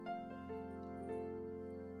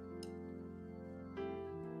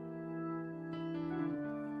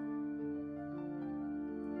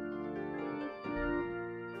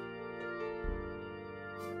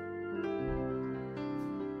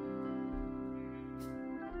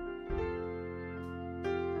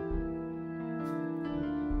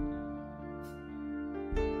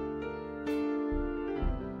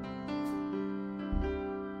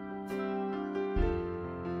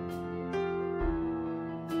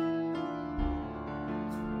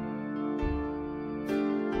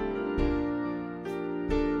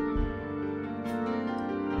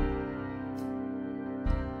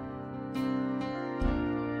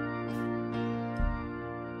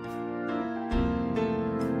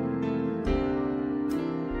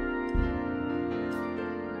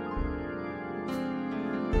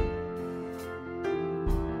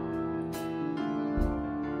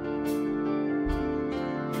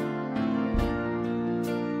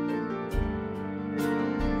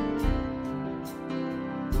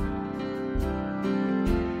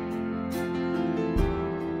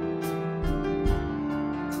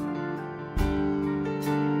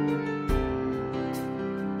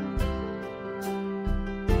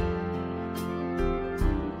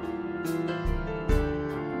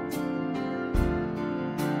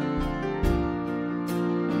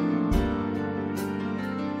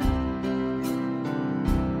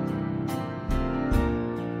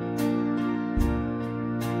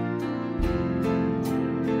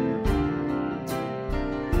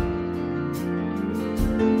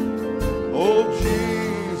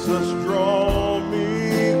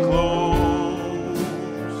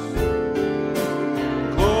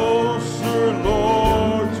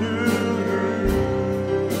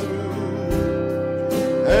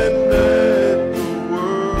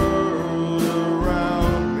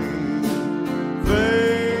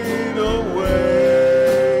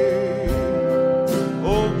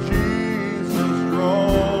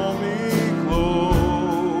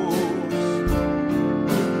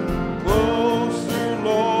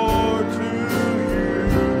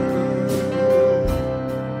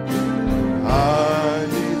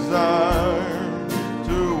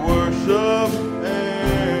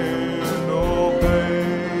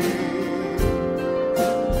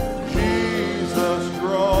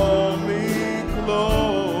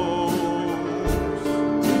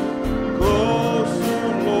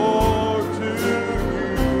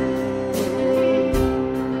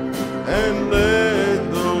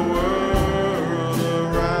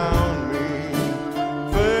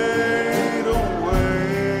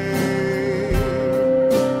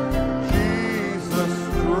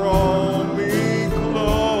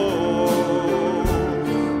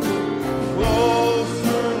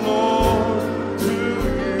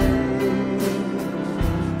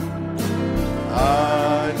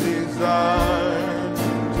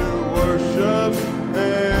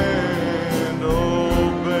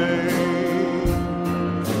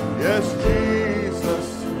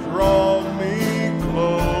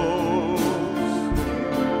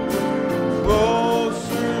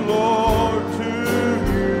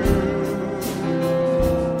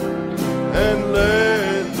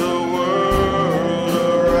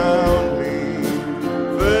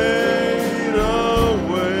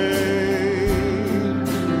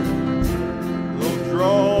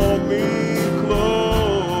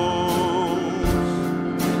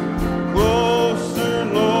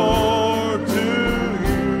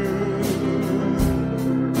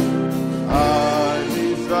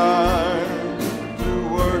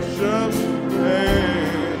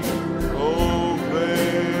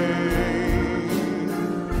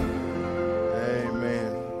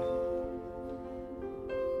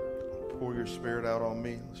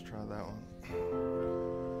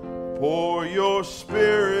Pour your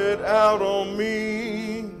spirit out on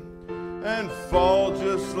me and fall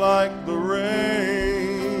just like the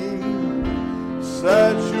rain.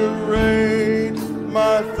 Saturate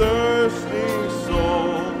my thirsty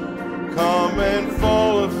soul. Come and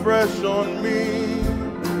fall afresh on me.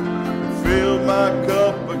 Fill my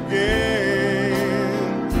cup again.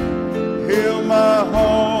 Heal my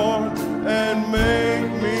heart and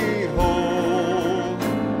make me whole.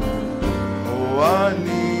 Oh, I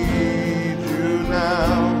need you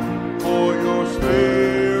now. Pour your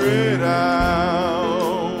spirit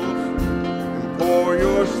out. And pour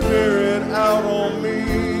your spirit out on me.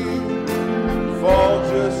 Fall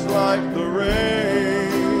just like the rain.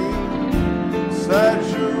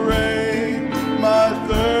 Saturate my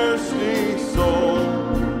thirsty soul.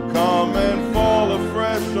 Come and fall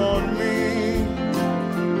afresh on me.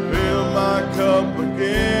 Fill my cup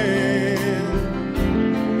again.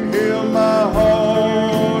 Heal my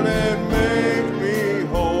heart and make me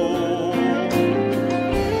whole.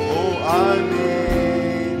 Oh, I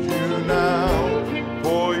need you now.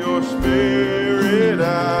 Pour your spirit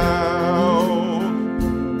out.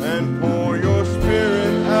 And pour your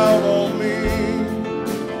spirit out on me.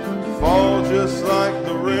 Fall just like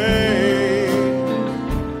the rain.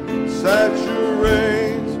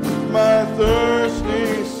 Saturate my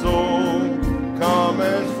thirsty soul. Come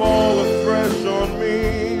and fall afresh on me.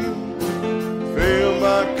 Fill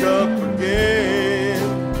my cup again.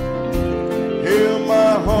 Heal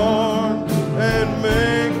my heart and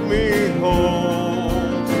make me whole.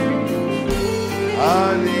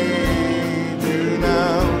 I need you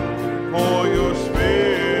now. Pour your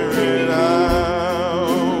spirit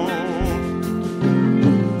out.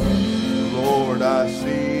 Lord, I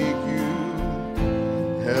seek you.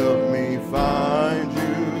 Help me find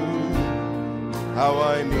you. How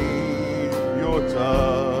I need your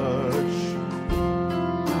touch.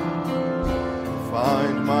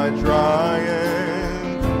 Find my dry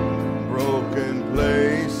and broken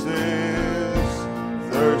places,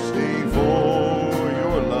 thirsty for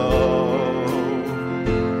your love.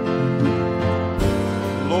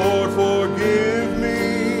 Lord, forgive me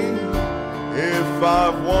if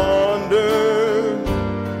I've wandered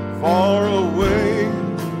far away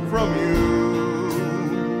from you.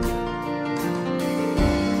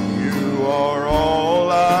 You are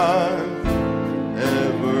all I've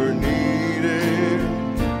ever needed.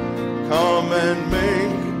 Come and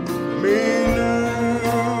make me new.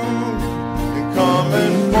 And come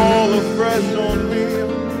and fall afresh on me.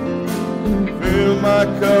 Fill my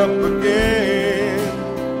cup again.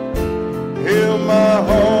 Heal my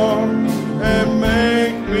heart and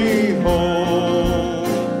make me whole.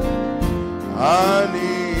 I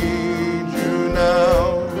need you now.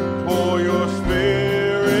 Pour your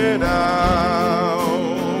spirit out.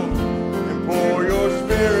 And pour your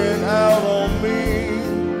spirit out on me.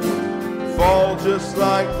 Fall just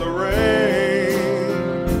like the rain.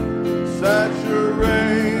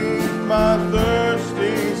 Saturate my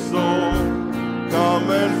thirsty soul. Come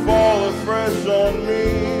and fall afresh on me.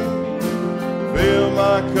 Fill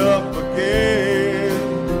my cup again.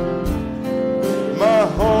 My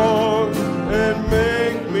heart and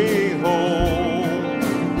make me whole.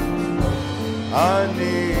 I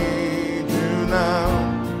need you now.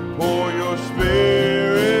 Pour your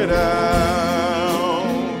spirit out.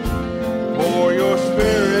 Pour your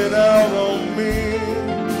spirit out on me.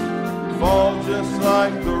 Fall just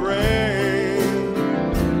like the rain.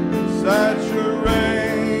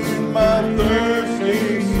 Saturate my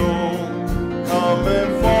thirsty soul. Come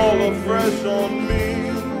and fall afresh on me.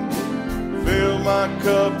 Fill my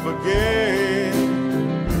cup again.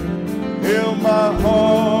 Heal my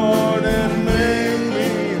heart and make me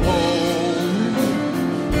whole.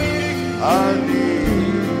 I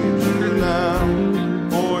need you now.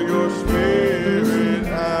 Pour your spirit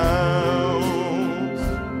out.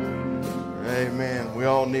 Amen. We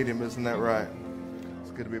all need him, isn't that right?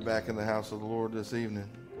 It's good to be back in the house of the Lord this evening.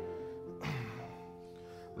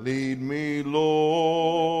 Lead me,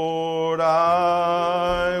 Lord,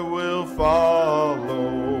 I will follow.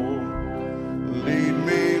 Lead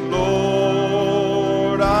me,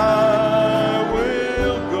 Lord, I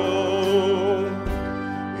will go.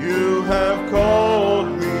 You have called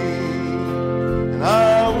me, and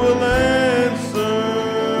I will answer.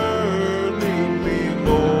 Lead me,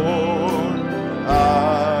 Lord,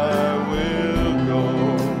 I will go.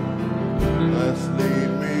 Let's lead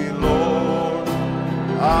me, Lord,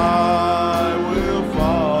 I will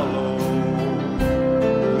follow.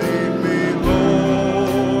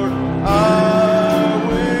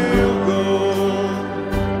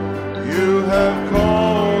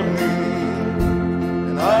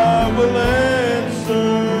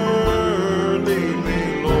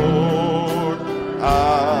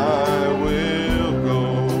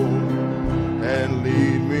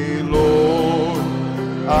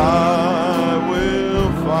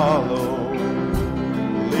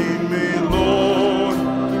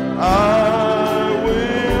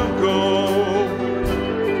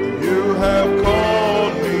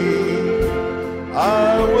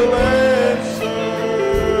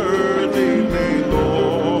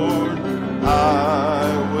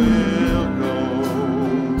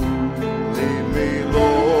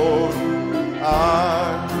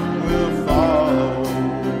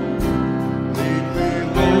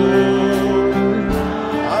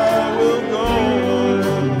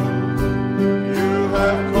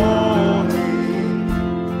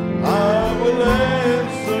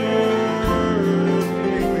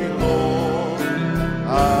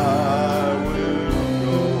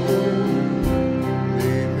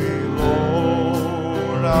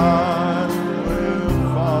 I will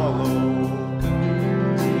follow.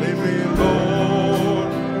 Lead me, Lord,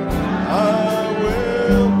 I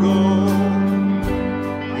will go.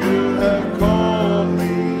 You have called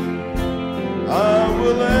me, I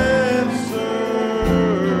will answer.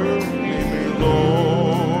 Lead me,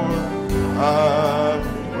 Lord, I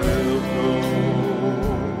will go.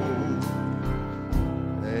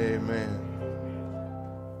 Amen.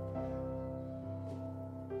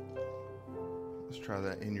 Let's try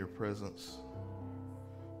that in your presence.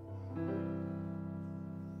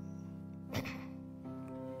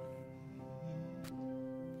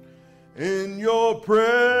 In your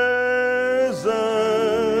presence,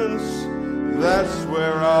 that's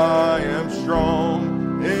where I am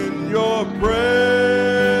strong. In your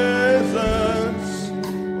presence,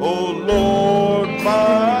 oh Lord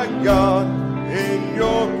my God, in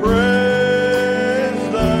your presence,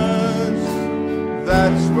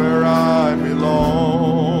 that's where I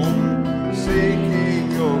belong.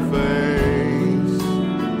 Seeking your face,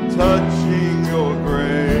 touching your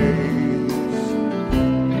grace,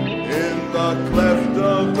 in the cleft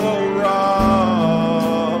of the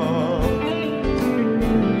rock,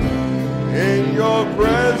 in your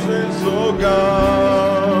presence, oh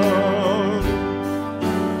God.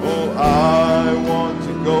 Oh, I want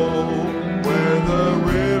to go where the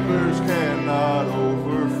rivers cannot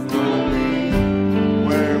overflow me,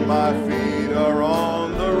 where my feet are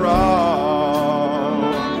on the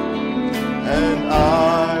rock, and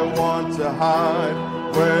I want to hide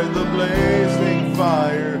where the blazing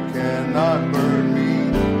fire cannot burn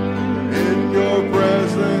me. In your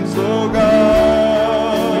presence, oh God,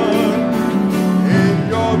 in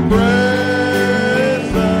your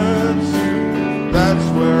presence, that's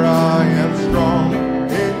where I am strong.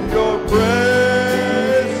 In your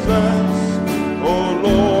presence, oh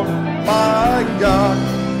Lord my God,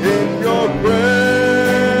 in your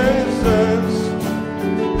presence,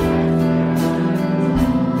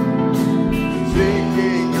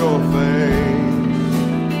 seeking your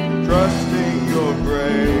face, trusting your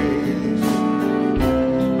grace,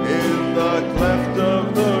 in the cleft of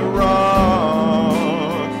the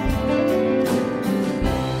rock,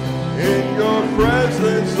 in your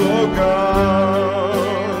presence, oh God.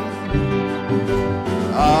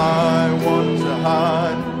 I want to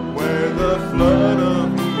hide where the flood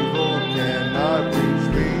of evil cannot reach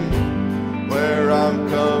me, where I'm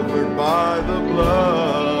covered by the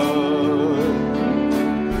blood.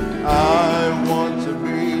 I want to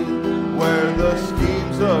be where the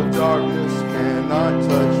schemes of darkness cannot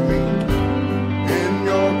touch me. In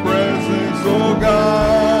your presence, oh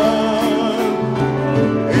God,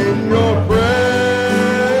 in your presence,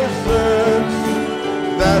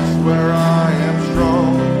 that's where I am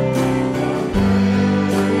strong.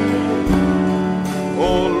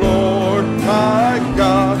 Oh Lord my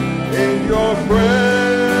God, in your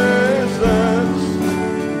presence,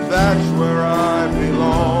 that's where I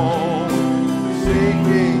belong.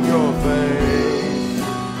 Seeking your face,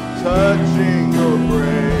 touching your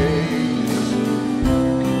grace,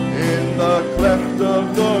 in the cleft of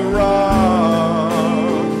the rock,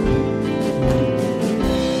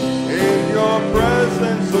 in your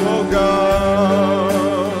presence, oh God.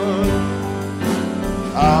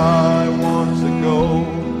 I want to go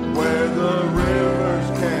where the rivers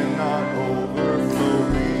cannot overflow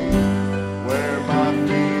me, where my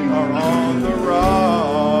feet are on the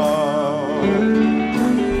rock.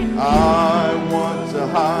 I want to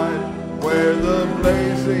hide where the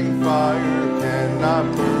blazing fire cannot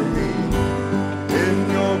burn me. In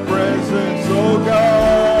your presence, oh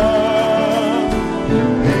God,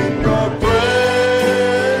 in your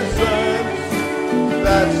presence,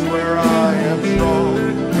 that's where I am strong.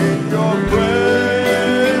 In your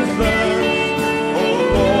presence, oh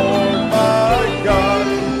Lord my God,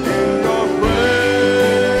 in your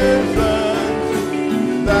presence,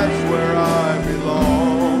 that's where I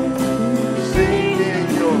belong. Seeking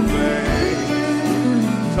your face,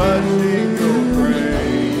 touching your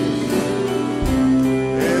grace,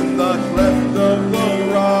 in the cleft of the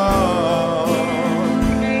rock,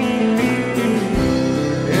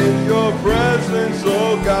 in your presence,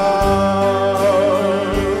 oh God.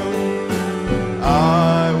 I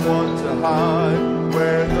want to hide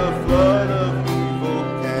where the flood of evil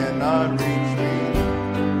cannot reach me,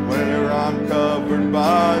 where I'm covered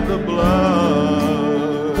by the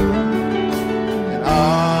blood. And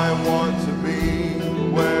I want to be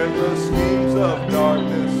where the schemes of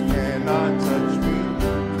darkness cannot touch me.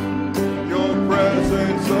 Your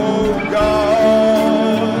presence, oh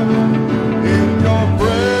God, in your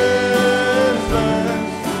presence,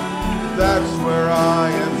 that's where I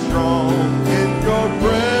am strong. In your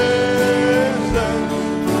presence,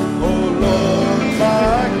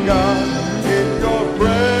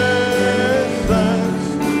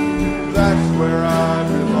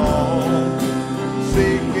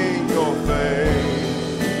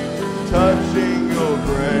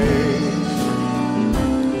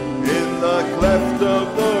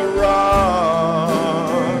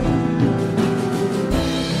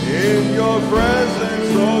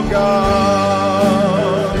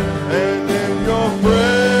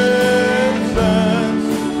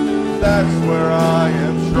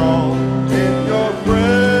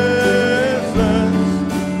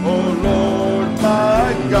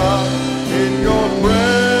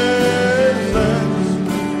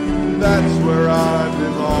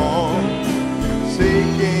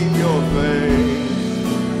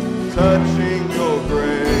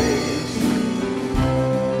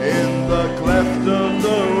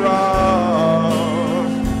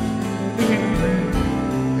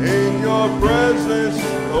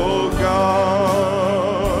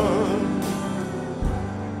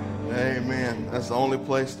 only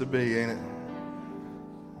place to be, ain't it?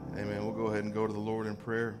 Amen. We'll go ahead and go to the Lord in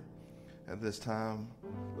prayer at this time.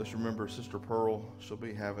 Let's remember Sister Pearl. She'll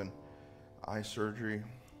be having eye surgery.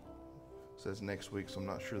 It says next week, so I'm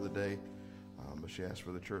not sure the day. But she asked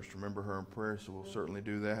for the church to remember her in prayer, so we'll certainly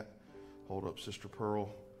do that. Hold up Sister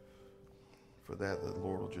Pearl for that. The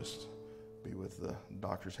Lord will just be with the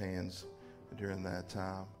doctor's hands during that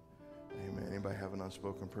time. Amen. Anybody have an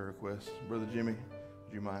unspoken prayer request? Brother Jimmy,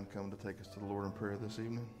 would you mind coming to take us to the Lord in prayer this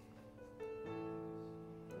evening?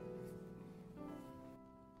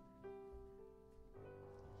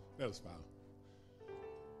 Let us bow.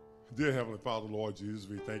 Dear Heavenly Father, Lord Jesus,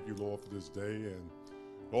 we thank you, Lord, for this day. And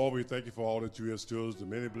Lord, we thank you for all that you have still us, the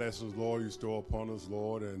many blessings, Lord, you store upon us,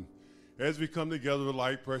 Lord. And as we come together with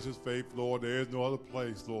like precious faith, Lord, there is no other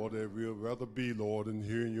place, Lord, that we'll rather be, Lord, than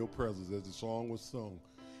here in your presence, as the song was sung.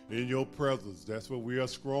 In your presence, that's where we are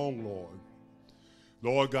strong, Lord.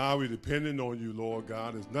 Lord God, we're depending on you, Lord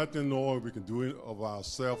God. There's nothing, Lord, we can do of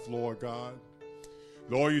ourselves, Lord God.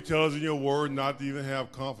 Lord, you tell us in your word not to even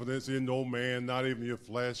have confidence in no man, not even your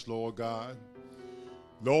flesh, Lord God.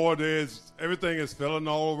 Lord, everything is failing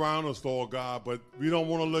all around us, Lord God, but we don't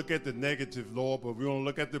want to look at the negative, Lord, but we want to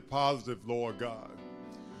look at the positive, Lord God.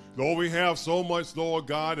 Lord, we have so much, Lord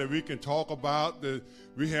God, that we can talk about, that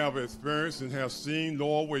we have experienced and have seen,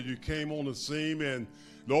 Lord, where you came on the scene and,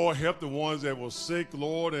 Lord, help the ones that were sick,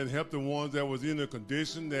 Lord, and help the ones that was in a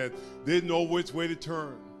condition that didn't know which way to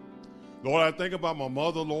turn. Lord, I think about my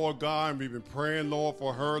mother, Lord God, and we've been praying, Lord,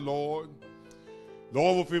 for her, Lord.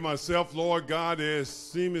 Lord, within myself, Lord God, it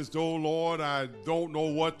seems as though, Lord, I don't know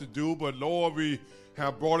what to do, but Lord, we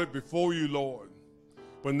have brought it before you, Lord.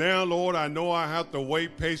 But now, Lord, I know I have to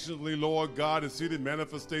wait patiently, Lord God, to see the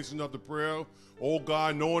manifestation of the prayer. Oh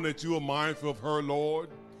God, knowing that you are mindful of her, Lord.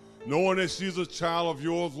 Knowing that she's a child of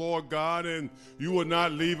yours, Lord God, and you will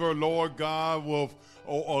not leave her, Lord God, with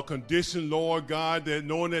a condition, Lord God, that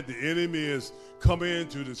knowing that the enemy is coming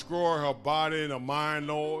to destroy her body and her mind,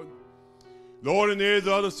 Lord. Lord, and there's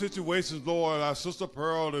other situations, Lord. Our sister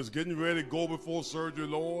Pearl is getting ready to go before surgery,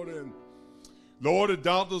 Lord. And Lord, the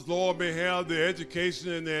doctors, Lord, may have the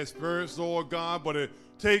education and the experience, Lord God, but it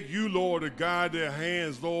takes you, Lord, to guide their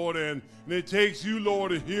hands, Lord. And it takes you,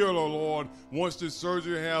 Lord, to heal her, Lord, once the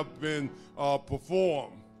surgery has been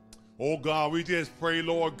performed. Oh, God, we just pray,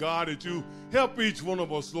 Lord God, that you help each one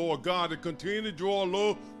of us, Lord God, to continue to draw a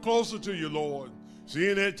little closer to you, Lord.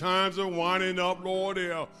 Seeing that times are winding up, Lord,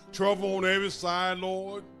 there are trouble on every side,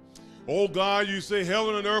 Lord. Oh, God, you say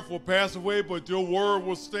heaven and earth will pass away, but your word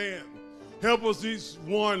will stand. Help us each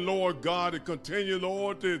one, Lord God, to continue,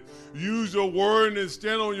 Lord, to use your word and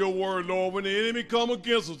stand on your word, Lord. When the enemy come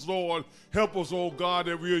against us, Lord, help us, oh God,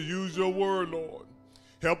 that we'll use your word, Lord.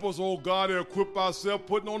 Help us, oh God, to equip ourselves,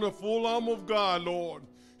 putting on the full armor of God, Lord.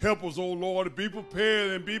 Help us, oh Lord, to be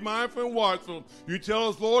prepared and be mindful and watchful. You tell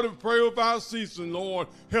us, Lord, to pray without ceasing, Lord.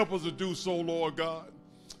 Help us to do so, Lord God.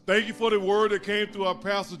 Thank you for the word that came through our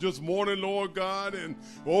pastor this morning, Lord God. And,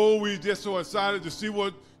 oh, we just so excited to see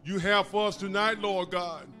what you have for us tonight, Lord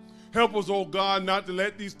God. Help us, oh God, not to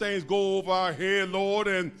let these things go over our head, Lord,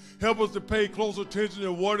 and help us to pay close attention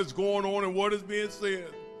to what is going on and what is being said.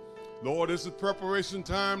 Lord, this is preparation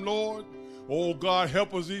time, Lord. Oh, God,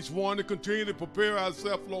 help us each one to continue to prepare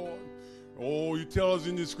ourselves, Lord. Oh, you tell us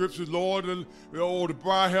in the scriptures, Lord, and, oh, the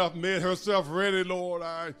bride hath made herself ready, Lord.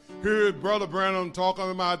 I heard Brother Branham talking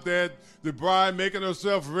about that, the bride making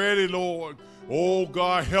herself ready, Lord. Oh,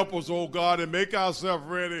 God, help us, oh, God, and make ourselves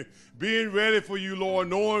ready, being ready for you, Lord,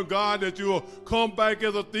 knowing, God, that you will come back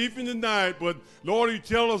as a thief in the night. But, Lord, you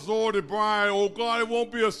tell us, Lord, the bride, oh, God, it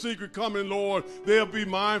won't be a secret coming, Lord. They'll be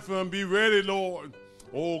mindful and be ready, Lord.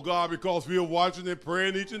 Oh, God, because we are watching and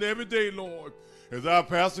praying each and every day, Lord. As our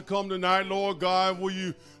pastor come tonight, Lord God, will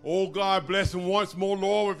you, oh, God, bless him once more,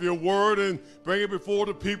 Lord, with your word and bring it before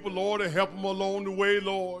the people, Lord, and help them along the way,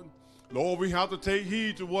 Lord. Lord, we have to take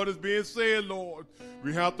heed to what is being said, Lord.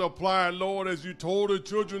 We have to apply it, Lord, as you told the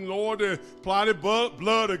children, Lord, to apply the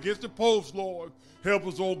blood against the post, Lord. Help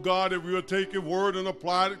us, oh, God, that we'll take your word and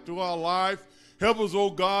apply it to our life. Help us, oh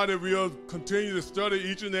God, that we'll continue to study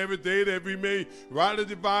each and every day that we may rightly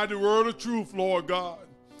divide the word of truth, Lord God.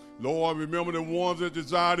 Lord, remember the ones that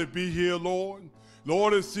desire to be here, Lord.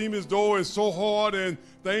 Lord, it seems as though it's so hard and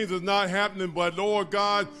things are not happening, but Lord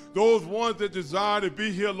God, those ones that desire to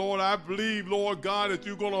be here, Lord, I believe, Lord God, that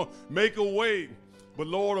you're going to make a way. But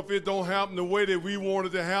Lord, if it don't happen the way that we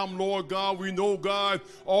wanted to happen, Lord God, we know, God,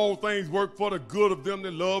 all things work for the good of them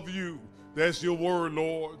that love you. That's your word,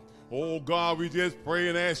 Lord. Oh, God, we just pray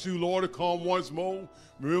and ask you, Lord, to come once more.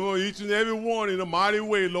 Remember each and every one in a mighty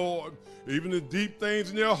way, Lord. Even the deep things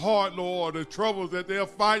in their heart, Lord, the troubles that they're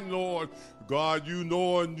fighting, Lord. God, you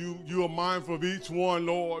know and you are mindful of each one,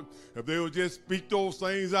 Lord. If they would just speak those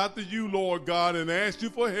things out to you, Lord God, and ask you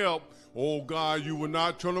for help, oh, God, you will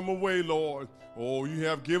not turn them away, Lord. Oh, you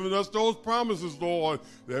have given us those promises, Lord,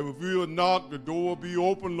 that if we will knock, the door will be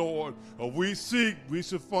open, Lord. If we seek, we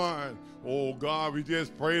shall find. Oh, God, we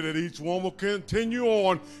just pray that each one will continue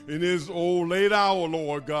on in this old late hour,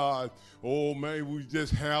 Lord God. Oh, may we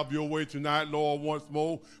just have your way tonight, Lord, once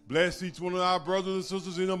more. Bless each one of our brothers and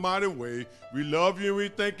sisters in a mighty way. We love you and we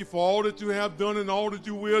thank you for all that you have done and all that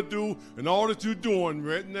you will do and all that you're doing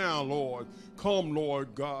right now, Lord. Come,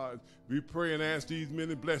 Lord God. We pray and ask these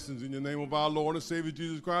many blessings in the name of our Lord and Savior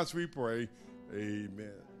Jesus Christ, we pray.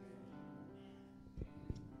 Amen.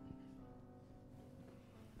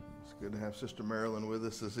 It's good to have Sister Marilyn with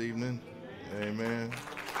us this evening. Amen.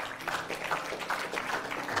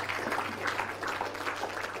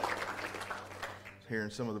 Hearing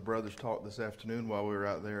some of the brothers talk this afternoon while we were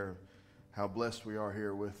out there, how blessed we are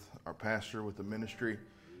here with our pastor, with the ministry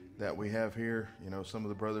that we have here. You know, some of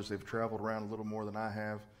the brothers, they've traveled around a little more than I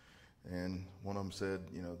have, and one of them said,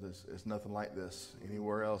 you know, this is nothing like this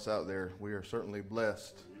anywhere else out there. We are certainly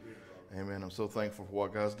blessed. Amen. I'm so thankful for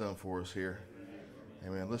what God's done for us here.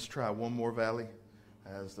 Amen. Let's try one more valley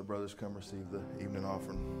as the brothers come receive the evening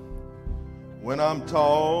offering. When I'm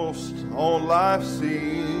tossed on life's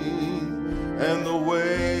sea and the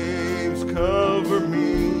waves cover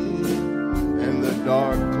me and the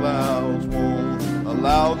dark clouds won't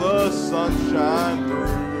allow the sunshine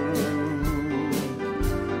through,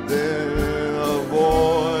 then a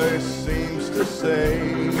voice seems to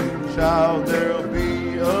say, child, there'll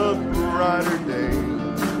be a brighter day.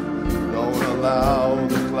 Don't allow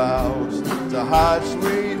the clouds to hide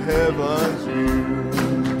sweet heaven's view,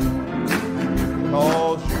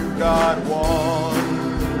 'cause you got one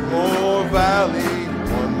more valley,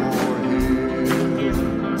 one more hill,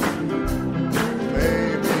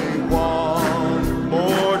 maybe one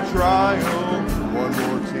more trial, one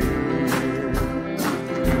more tear,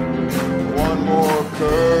 one more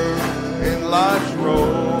curve in life's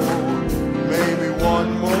road, maybe one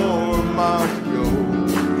more mile to go.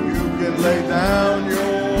 You can lay down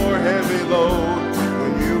your heavy load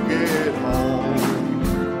when you get home.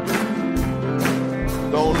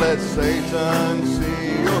 Don't let Satan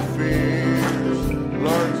see your fears.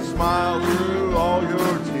 Learn to smile through all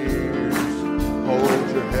your tears. Hold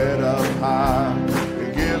your head up high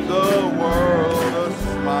and give the world a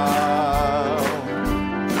smile.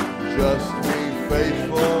 Just be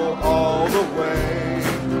faithful all the way.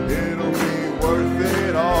 It'll be worth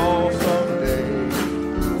it all someday.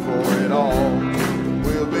 For it all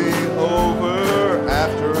will be over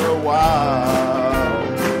after a while.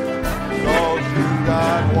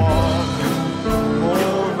 Got one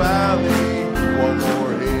more valley, one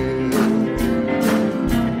more hill,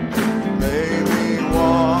 maybe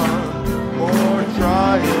one more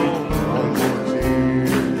trial, one more tear,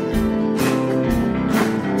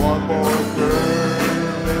 one more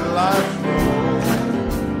curve in life's road,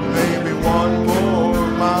 maybe one more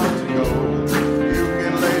mile to go. You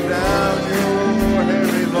can lay down your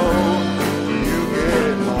heavy load when you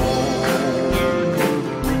get home.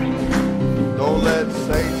 Don't let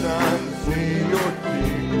Satan see your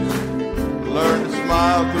tears. Learn to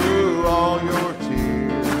smile through all your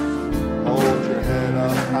tears. Hold your head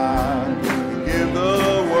up high and give the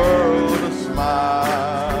world a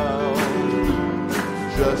smile.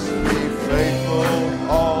 Just be faithful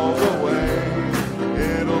all the way.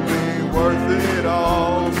 It'll be worth it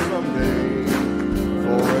all someday.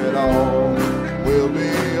 For it all will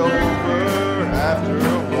be over after a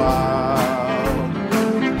while.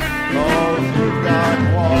 You've got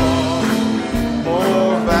one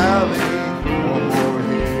more valley, one more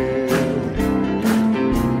hill,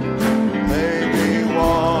 maybe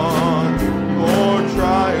one more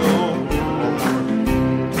trial,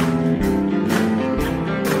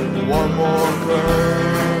 one more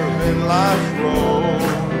curve in life's road,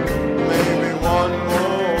 maybe one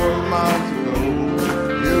more mile to go.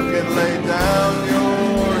 You can lay down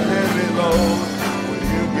your heavy load when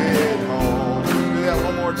you get home. Do that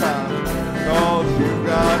one more time. 'Cause you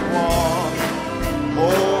got one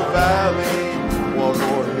more valley, one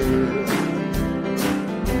more hill,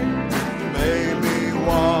 maybe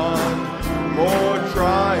one more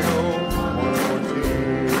trial, one more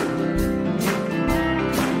tear,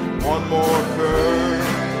 one more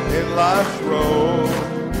curve in life's road,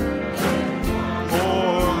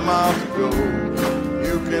 more miles to go.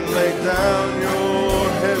 You can lay down your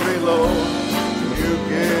heavy load when you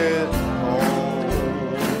get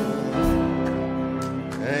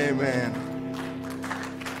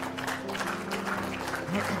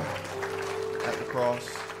At the cross.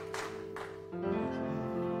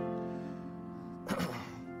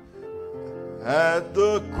 At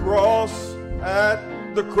the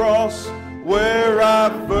cross, where I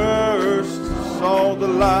first saw the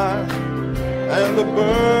light, and the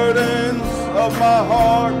burdens of my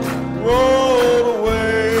heart rolled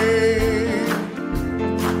away.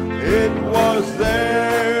 It was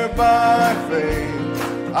there by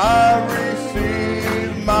faith I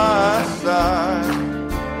received my sight,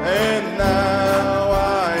 and now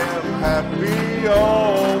I am happy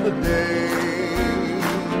all the day.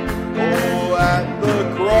 Oh, at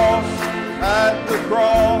the cross,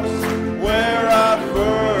 where I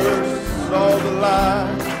first saw the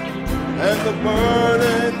light, and the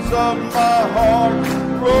burdens of my heart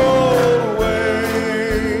rolled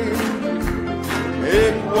away.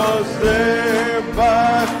 It was there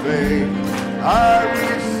by faith I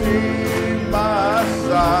received my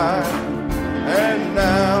sight, and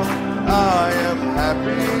now I am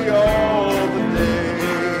happy all the day.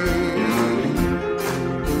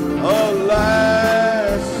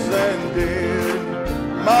 Alas, and did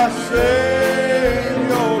my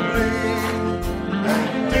Savior bleed, and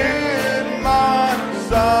did my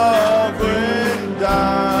sovereign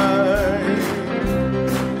die?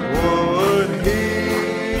 Would he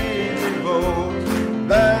devote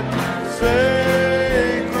that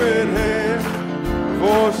sacred head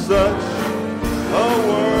for such a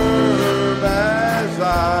worm as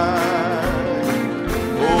I?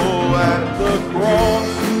 Oh, at the cross,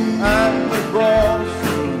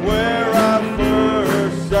 where I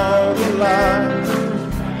first saw the light,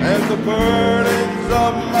 and the burdens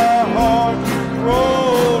of my heart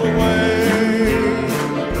rolled away.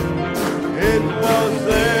 It was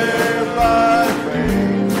there by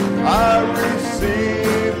faith I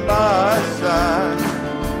received my sight,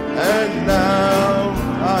 and now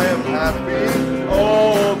I am happy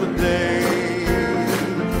all the day.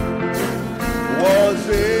 Was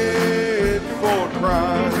it for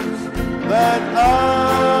crimes that I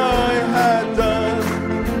had done,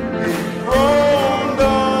 throned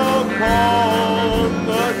upon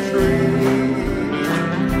the tree?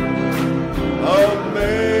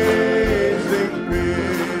 Amazing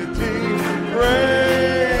pity,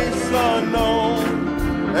 grace unknown,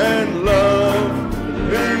 and love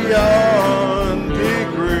beyond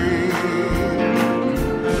degree.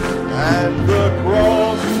 At the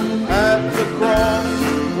cross,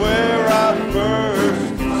 where I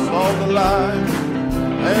first saw the light,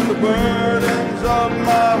 and the burdens of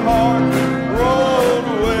my heart rolled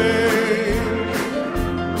away.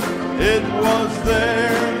 It was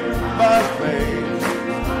there by faith,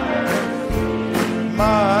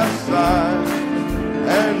 my sight,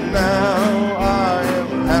 and now I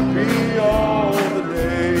am happy all the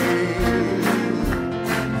day.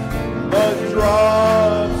 But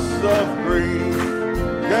drops of grief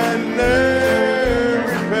can never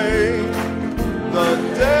repay the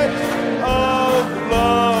debt of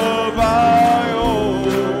love I owe.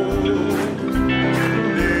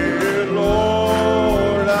 Dear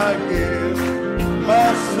Lord, I give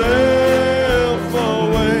myself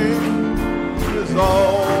away. It's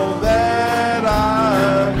all that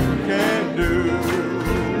I can do.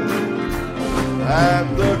 At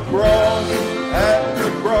the cross,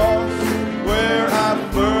 where I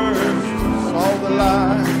first saw the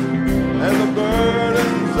light, and the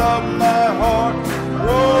burdens of my heart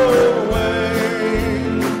rolled away.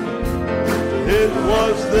 It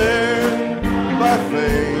was there by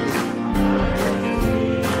faith,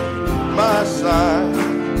 my sight,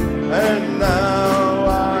 and now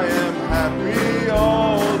I am happy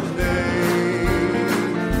all day.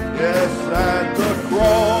 Yes, at the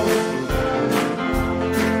cross,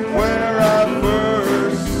 where I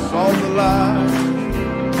first saw the light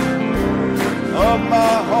of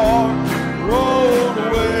my heart rolled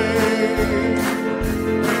away.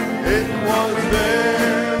 It was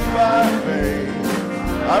there by faith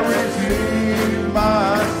I received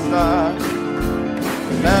my sight.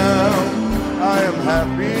 Now I am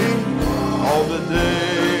happy all the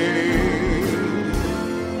day.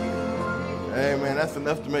 Amen. That's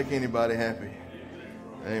enough to make anybody happy.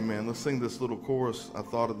 Amen. Let's sing this little chorus. I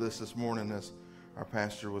thought of this morning as our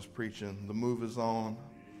pastor was preaching. The move is on.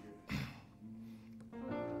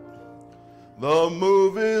 The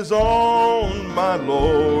move is on, my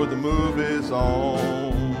Lord, the move is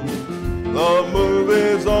on. The move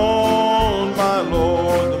is on, my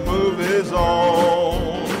Lord, the move is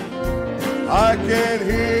on. I can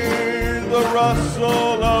hear the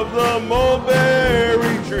rustle of the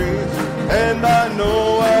mulberry trees, and I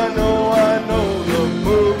know the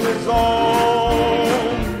move is on.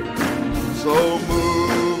 So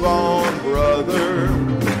move on, brother.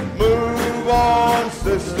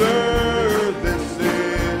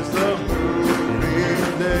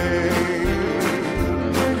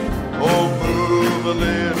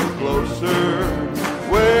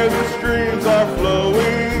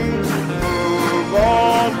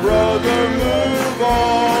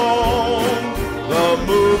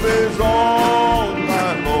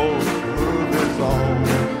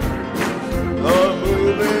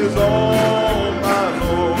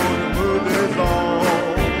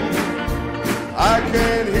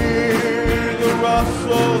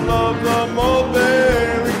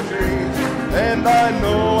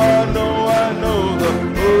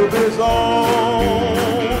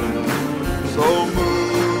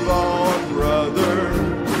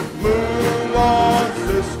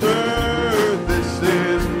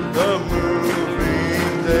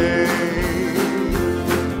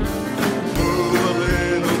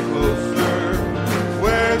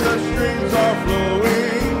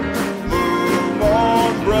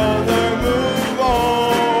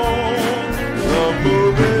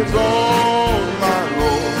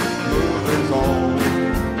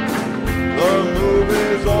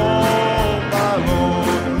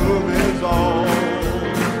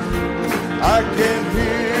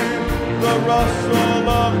 rustle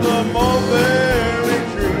of the mulberry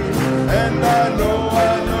tree, and I know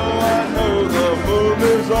the move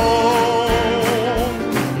is on.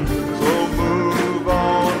 So move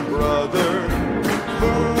on, brother,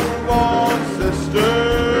 move on, sister,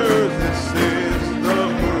 this is the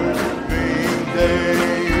moving day.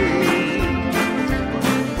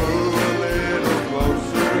 Move a little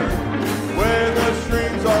closer where the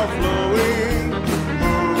streams are flowing.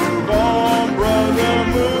 Move on, brother,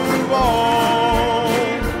 move on.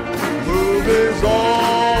 Move is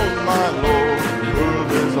on, my Lord,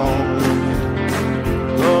 move is on.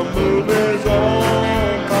 The move is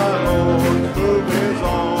on, my Lord, move is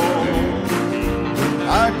on.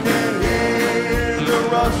 I can hear the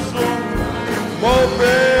rustle,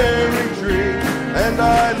 mulberry tree, and I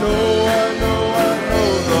know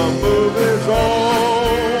the move is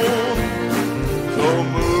on. So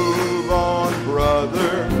move on,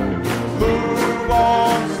 brother, move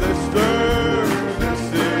on, sister, this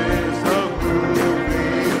is the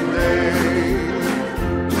moving day.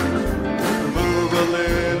 Move a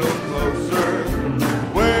little closer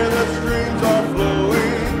where the streams are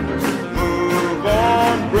flowing. Move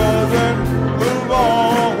on, brother, move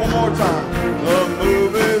on. One more time. The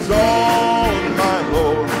move is on, my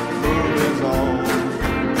Lord, move is on.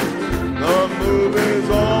 The move is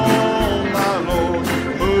on, my Lord,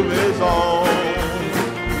 move is on.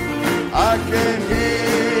 I can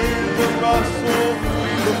hear the rustle,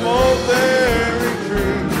 the mulberry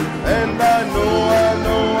tree, and I know,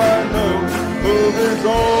 move is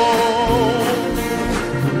on.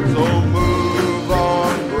 So move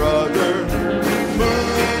on, brother,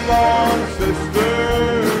 move on, sister,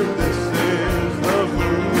 this is the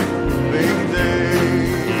moving day.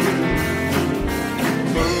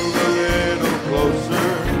 Move a little closer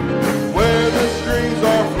where the streams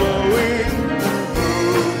are flowing.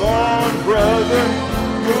 Move on, brother,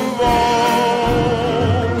 move on.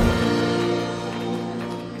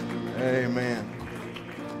 Amen.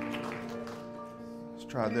 Let's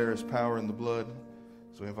try There Is Power in the Blood.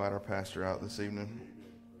 So we invite our pastor out this evening.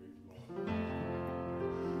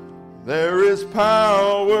 There is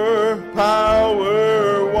power,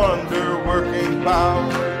 wonder-working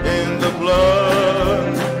power in the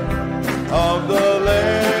blood of the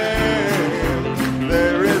Lamb.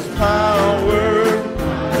 There is power,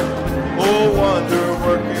 oh,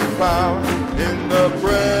 wonder-working power in the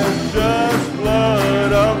precious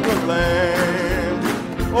blood of the Lamb.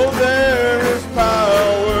 Oh, there is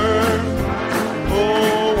power,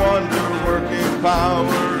 oh, wonder-working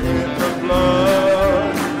power in the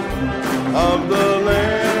blood of the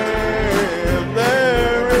Lamb.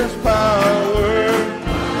 There is power,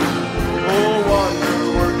 oh,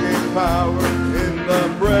 wonder-working power in the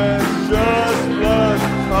precious blood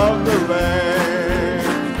of the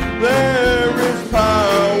Lamb. There is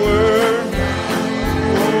power,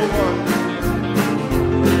 oh,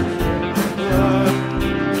 wonder-working blood.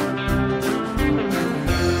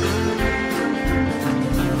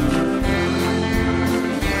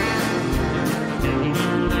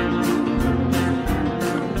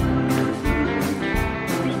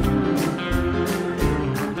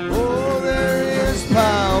 Oh, there is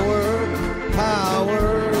power,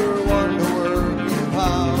 wonder-working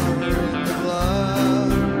power in the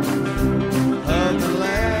blood of the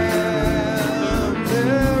Lamb.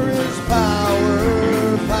 There is power,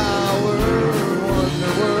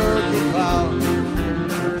 wonder-working power,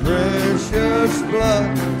 precious blood.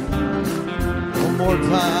 One more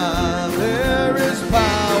time. There is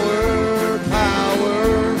power,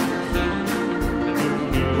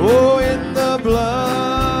 oh, in the blood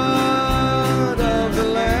of the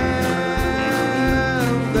Lamb.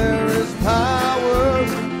 There is power,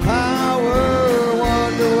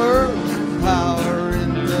 wonder-working power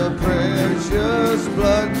in the precious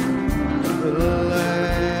blood of the Lamb.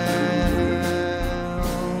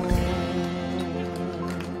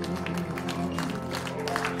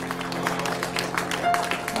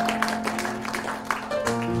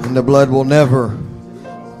 And the blood will never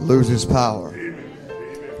lose its power.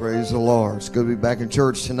 Praise the Lord. It's good to be back in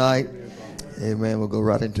church tonight. Amen. We'll go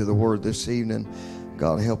right into the Word this evening.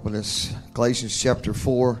 God helping us. Galatians chapter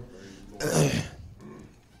 4.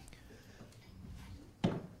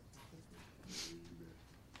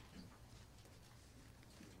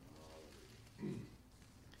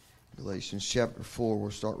 Galatians chapter 4.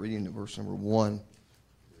 We'll start reading at verse number 1.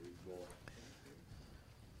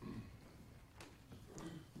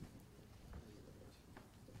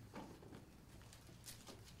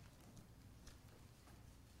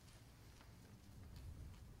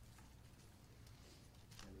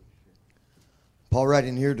 Paul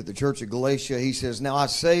writing here to the church of Galatia, he says, "Now I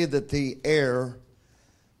say that the heir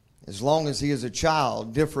as long as he is a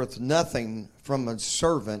child, differeth nothing from a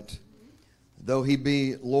servant, though he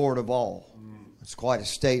be Lord of all. It's quite a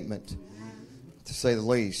statement, to say the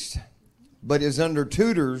least. But is under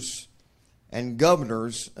tutors and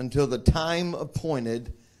governors until the time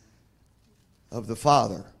appointed of the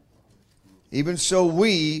Father. Even so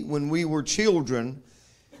we, when we were children,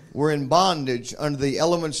 were in bondage under the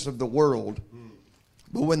elements of the world.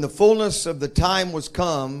 But when the fullness of the time was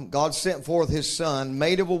come, God sent forth his Son,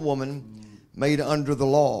 made of a woman, made under the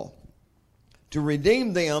law, to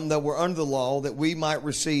redeem them that were under the law, that we might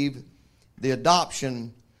receive the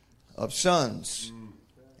adoption of sons.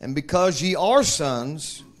 And because ye are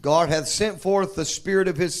sons, God hath sent forth the Spirit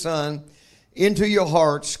of his Son into your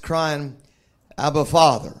hearts, crying, Abba,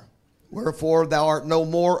 Father. Wherefore thou art no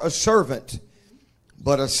more a servant,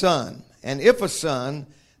 but a son. And if a son,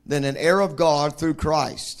 then an heir of God through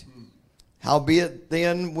Christ. Howbeit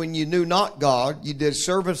then, when you knew not God, ye did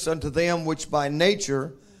service unto them which by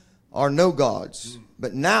nature are no gods.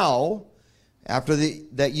 But now, after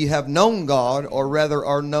that ye have known God, or rather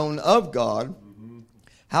are known of God,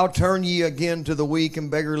 how turn ye again to the weak and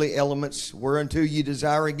beggarly elements, whereunto ye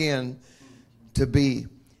desire again to be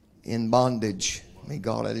in bondage? May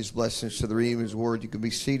God add his blessings to the reading of his word. You can be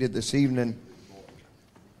seated this evening.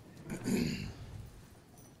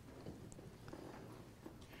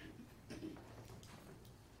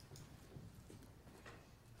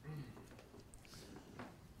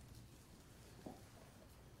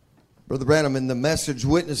 Brother Branham, in the Message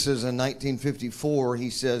Witnesses in 1954, he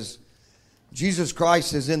says, Jesus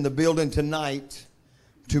Christ is in the building tonight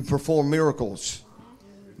to perform miracles.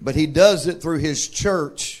 But he does it through his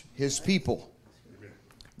church, his people.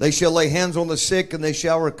 They shall lay hands on the sick and they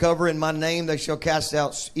shall recover. In my name they shall cast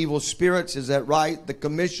out evil spirits. Is that right? The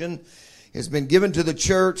commission has been given to the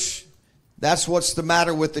church. That's what's the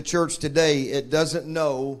matter with the church today. It doesn't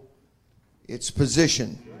know its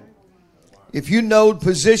position. If you knowed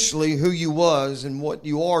positionally who you was and what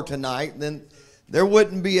you are tonight, then there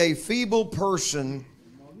wouldn't be a feeble person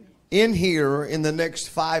in here in the next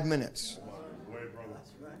 5 minutes.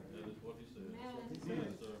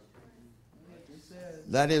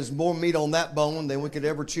 That is more meat on that bone than we could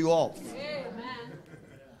ever chew off.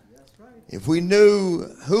 If we knew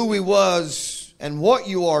who we was and what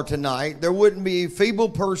you are tonight, there wouldn't be a feeble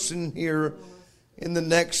person here in the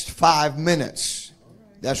next 5 minutes.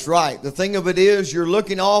 That's right. The thing of it is, you're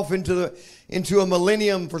looking off into a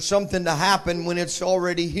millennium for something to happen when it's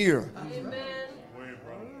already here.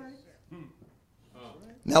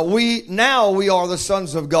 Now we are the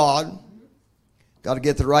sons of God. Got to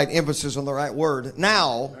get the right emphasis on the right word.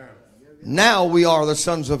 Now we are the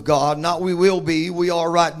sons of God. Not we will be. We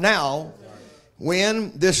are right now.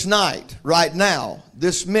 When? This night. Right now.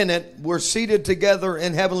 This minute. We're seated together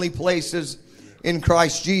in heavenly places in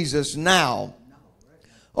Christ Jesus now.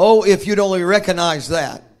 Oh, if you'd only recognize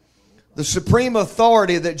that. The supreme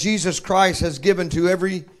authority that Jesus Christ has given to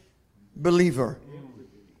every believer.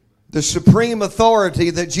 The supreme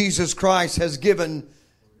authority that Jesus Christ has given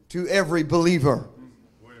to every believer.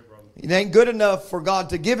 It ain't good enough for God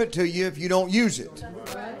to give it to you if you don't use it.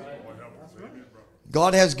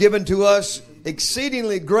 God has given to us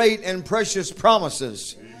exceedingly great and precious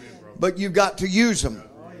promises, but you've got to use them.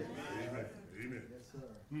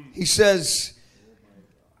 He says,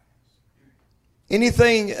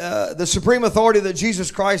 anything, the supreme authority that Jesus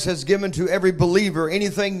Christ has given to every believer,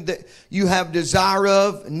 anything that you have desire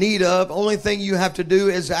of, need of, only thing you have to do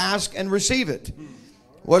is ask and receive it.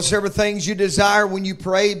 Whatsoever things you desire when you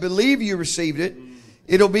pray, believe you received it,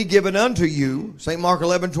 it'll be given unto you. St. Mark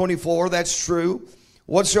 11:24, that's true.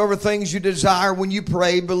 Whatsoever things you desire when you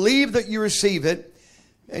pray, believe that you receive it,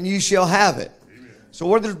 and you shall have it. Amen. So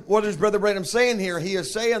what is Brother Branham saying here? He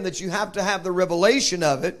is saying that you have to have the revelation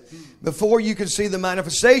of it before you can see the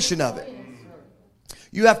manifestation of it.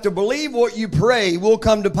 You have to believe what you pray will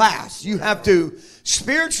come to pass. You have to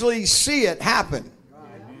spiritually see it happen.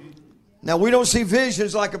 Now, we don't see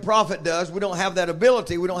visions like a prophet does. We don't have that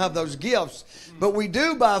ability. We don't have those gifts. But we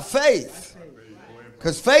do by faith.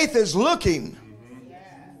 Because faith is looking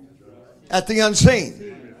at the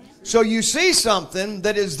unseen. So you see something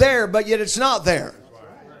that is there, but yet it's not there.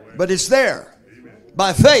 But it's there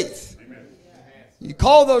by faith. You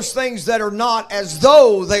call those things that are not as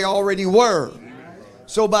though they already were.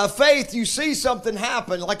 So by faith, you see something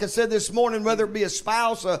happen. Like I said this morning, whether it be a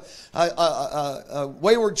spouse, a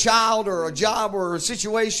wayward child, or a job, or a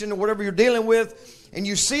situation, or whatever you're dealing with, and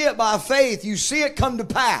you see it by faith. You see it come to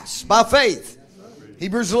pass by faith.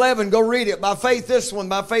 Hebrews 11, go read it. By faith this one,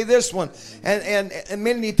 by faith this one. And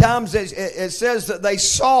many times it says that they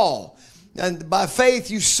saw. And by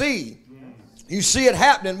faith you see. You see it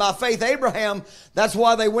happening by faith. Abraham, that's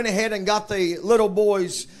why they went ahead and got the little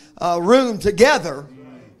boy's room together,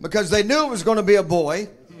 because they knew it was going to be a boy.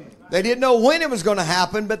 They didn't know when it was going to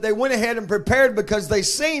happen, but they went ahead and prepared because they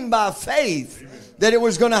seen by faith that it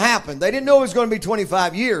was going to happen. They didn't know it was going to be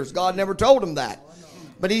 25 years. God never told them that.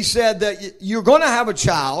 But he said that you're going to have a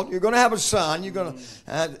child. You're going to have a son. You're going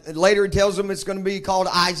to. Later he tells them it's going to be called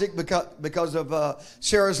Isaac because of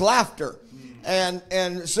Sarah's laughter.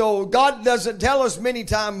 And so God doesn't tell us many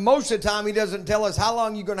times. Most of the time he doesn't tell us how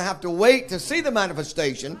long you're going to have to wait to see the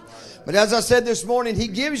manifestation. But as I said this morning, he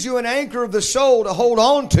gives you an anchor of the soul to hold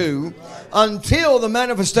on to until the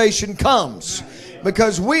manifestation comes.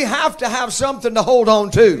 Because we have to have something to hold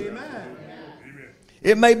on to.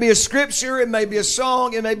 It may be a scripture, it may be a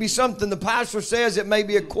song, it may be something the pastor says, it may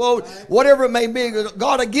be a quote, whatever it may be.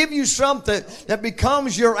 God will give you something that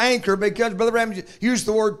becomes your anchor, because Brother Ram used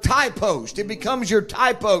the word tie post. It becomes your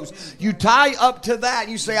tie post. You tie up to that.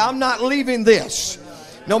 You say, I'm not leaving this.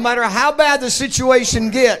 No matter how bad the situation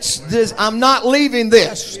gets, I'm not leaving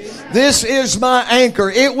this. This is my anchor.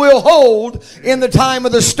 It will hold in the time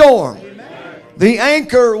of the storm. The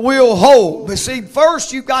anchor will hold. But see,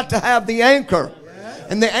 first you've got to have the anchor.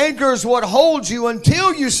 And the anchor is what holds you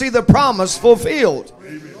until you see the promise fulfilled.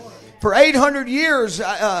 For 800 years,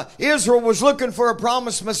 Israel was looking for a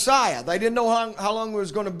promised Messiah. They didn't know how long it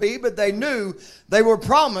was going to be, but they knew they were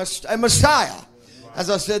promised a Messiah, as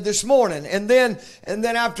I said this morning. And then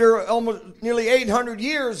after almost nearly 800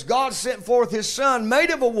 years, God sent forth His Son, made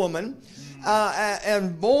of a woman,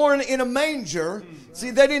 and born in a manger. See,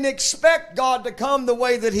 they didn't expect God to come the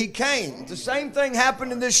way that He came. The same thing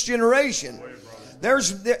happened in this generation.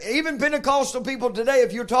 There's even Pentecostal people today.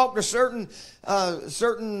 If you talk to certain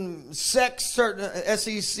sects, certain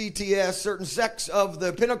SECTS, certain sects of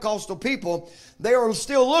the Pentecostal people, they are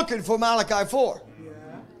still looking for Malachi 4.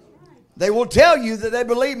 They will tell you that they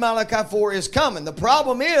believe Malachi 4 is coming. The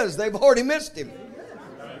problem is they've already missed Him.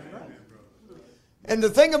 And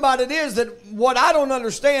the thing about it is that what I don't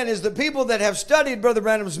understand is the people that have studied Brother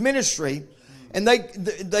Branham's ministry, and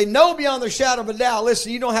they know beyond the shadow of a doubt.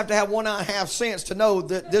 Listen, you don't have to have 1.5 cents to know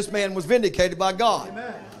that this man was vindicated by God.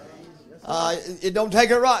 It don't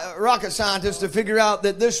take a rocket scientist to figure out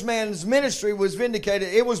that this man's ministry was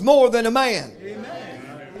vindicated. It was more than a man.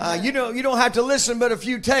 You don't have to listen but a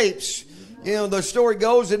few tapes. You know, the story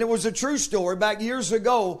goes, and it was a true story. Back years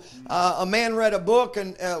ago, a man read a book,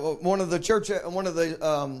 and one of the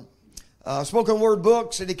spoken word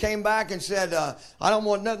books, and he came back and said, I don't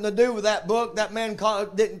want nothing to do with that book. That man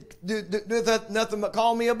didn't do nothing but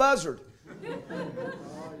call me a buzzard.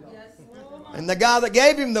 And the guy that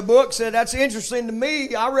gave him the book said, that's interesting to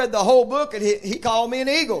me. I read the whole book, and he called me an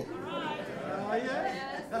eagle.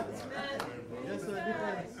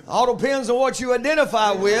 All depends on what you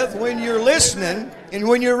identify with when you're listening and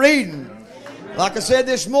when you're reading. Like I said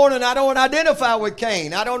this morning, I don't identify with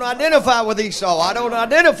Cain. I don't identify with Esau. I don't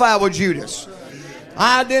identify with Judas.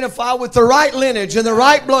 I identify with the right lineage and the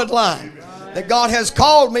right bloodline that God has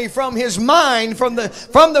called me from His mind, from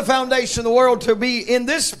the foundation of the world, to be in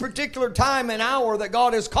this particular time and hour that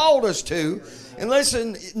God has called us to. And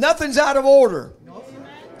listen, nothing's out of order.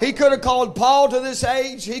 He could have called Paul to this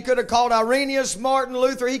age. He could have called Irenaeus, Martin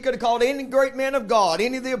Luther. He could have called any great man of God,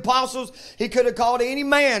 any of the apostles. He could have called any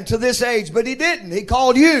man to this age, but He didn't. He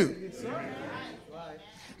called you.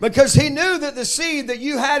 Because He knew that the seed that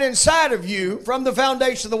you had inside of you from the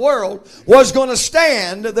foundation of the world was going to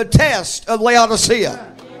stand the test of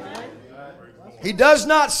Laodicea. He does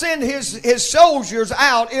not send His soldiers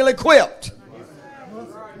out ill-equipped.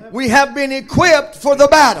 We have been equipped for the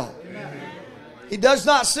battle. He does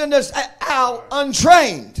not send us out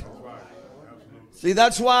untrained. See,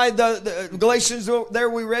 that's why the Galatians, there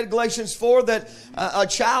we read Galatians 4, that a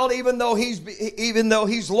child, even though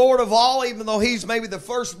he's Lord of all, even though he's maybe the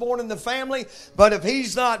firstborn in the family, but if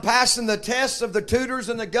he's not passing the tests of the tutors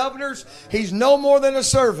and the governors, he's no more than a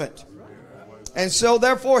servant. And so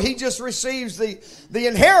therefore he just receives the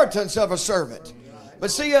inheritance of a servant. But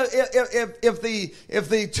see, if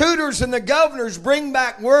the tutors and the governors bring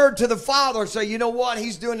back word to the father, say, you know what,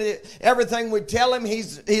 he's doing everything we tell him.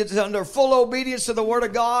 He's under full obedience to the word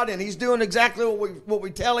of God, and he's doing exactly what we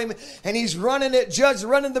tell him, and he's running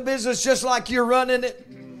the business just like you're running it.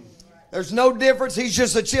 There's no difference. He's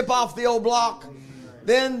just a chip off the old block.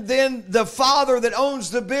 Then the father that owns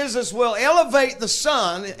the business will elevate the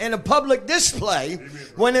son in a public display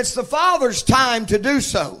when it's the father's time to do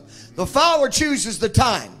so. The Father chooses the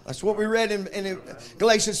time. That's what we read in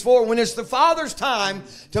Galatians 4. When it's the Father's time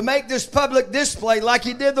to make this public display, like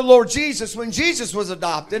He did the Lord Jesus when Jesus was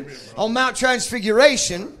adopted on Mount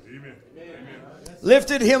Transfiguration.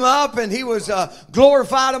 lifted him up, and he was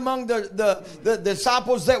glorified among the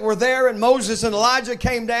disciples that were there. And Moses and Elijah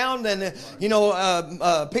came down, and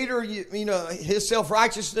Peter, his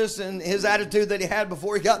self-righteousness and his attitude that he had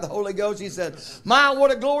before he got the Holy Ghost, he said, "My,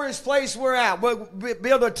 what a glorious place we're at. We'll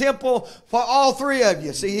build a temple for all three of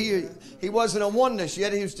you." See, he wasn't a oneness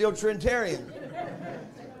yet; he was still Trinitarian.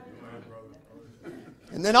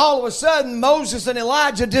 And then all of a sudden, Moses and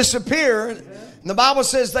Elijah disappear. And the Bible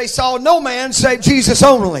says they saw no man save Jesus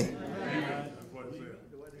only.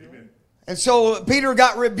 And so Peter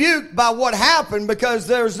got rebuked by what happened, because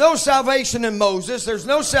there's no salvation in Moses. There's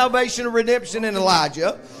no salvation or redemption in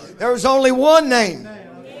Elijah. There was only one name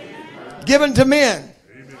given to men.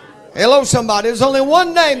 Hello, somebody. There's only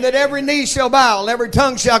one name that every knee shall bow and every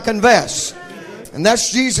tongue shall confess. And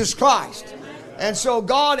that's Jesus Christ. And so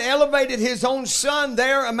God elevated his own son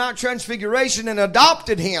there at Mount Transfiguration and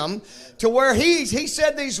adopted him to where he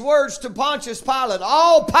said these words to Pontius Pilate,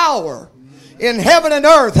 "All power in heaven and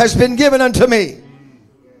earth has been given unto me."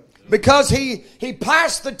 Because he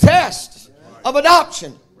passed the test of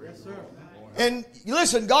adoption. And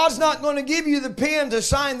listen, God's not going to give you the pen to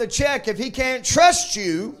sign the check if he can't trust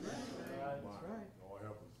you.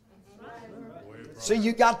 See,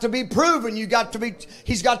 you got to be proven.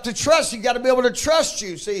 He's got to trust. You got to be able to trust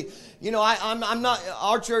you. See, I'm not,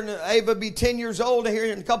 Archer and Ava be 10 years old here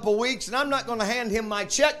in a couple of weeks, and I'm not going to hand him my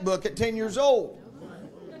checkbook at 10 years old.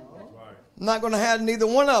 I'm not going to hand neither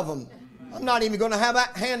one of them. I'm not even going to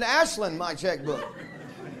hand Ashlyn my checkbook.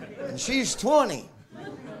 And she's 20.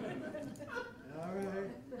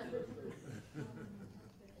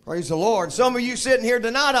 Praise the Lord. Some of you sitting here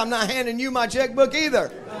tonight, I'm not handing you my checkbook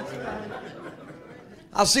either.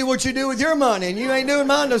 I'll see what you do with your money, and you ain't doing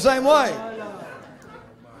mine the same way.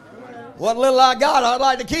 What little I got, I'd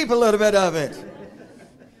like to keep a little bit of it.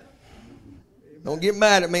 Don't get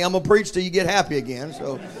mad at me. I'm going to preach till you get happy again.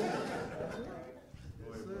 So,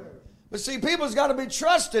 but see, people's got to be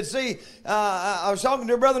trusted. See, I was talking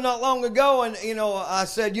to a brother not long ago, and I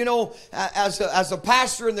said, as a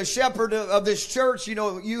pastor and the shepherd of this church,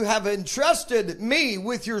 you have entrusted me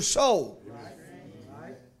with your soul.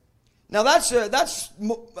 Now that's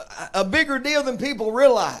a bigger deal than people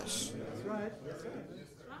realize.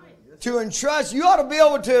 To entrust, you ought to be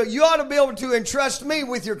able to entrust me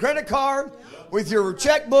with your credit card, with your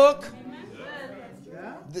checkbook,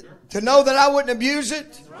 to know that I wouldn't abuse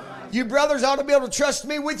it. You brothers ought to be able to trust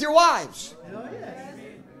me with your wives.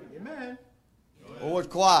 Oh, it's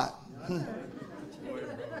quiet.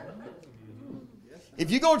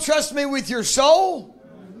 If you're going to trust me with your soul,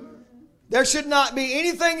 there should not be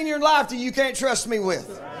anything in your life that you can't trust me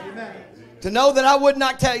with. To know that I would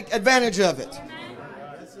not take advantage of it.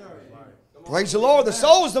 Praise the Lord. The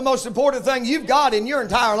soul is the most important thing you've got in your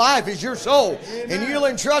entire life, is your soul. And you'll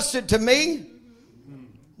entrust it to me.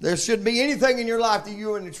 There shouldn't be anything in your life that you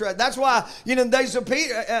wouldn't trust. That's why, in the days of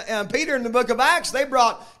Peter in the book of Acts, they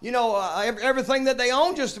brought, everything that they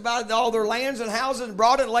owned, just about all their lands and houses, and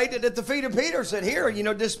brought it and laid it at the feet of Peter. Said, "Here,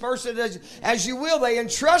 disperse it as you will." They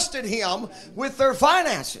entrusted him with their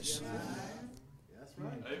finances. That's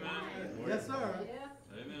right. Amen. Yes, sir.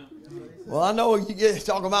 Amen. Well, I know you get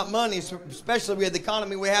talking about money, especially with the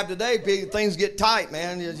economy we have today. Things get tight,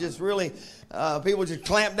 man. It's just really, people just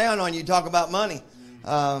clamp down on you talk about money.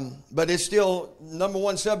 But it's still number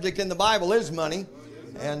one subject in the Bible is money,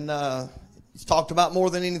 and it's talked about more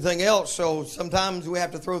than anything else. So sometimes we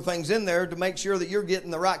have to throw things in there to make sure that you're getting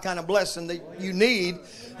the right kind of blessing that you need,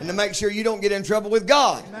 and to make sure you don't get in trouble with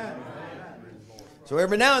God. So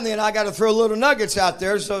every now and then I got to throw little nuggets out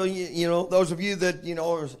there. So those of you that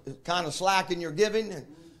are kind of slack in your giving,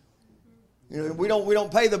 we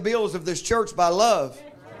don't pay the bills of this church by love.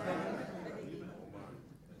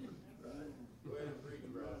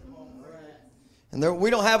 And we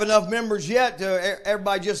don't have enough members yet to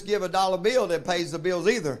everybody just give a dollar bill that pays the bills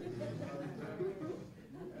either.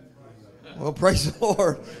 Well, praise the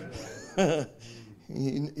Lord.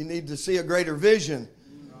 You need to see a greater vision.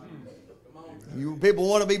 People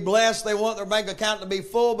want to be blessed. They want their bank account to be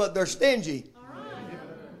full, but they're stingy.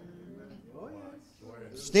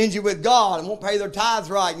 Stingy with God and won't pay their tithes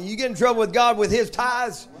right. And you get in trouble with God with His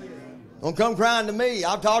tithes, don't come crying to me.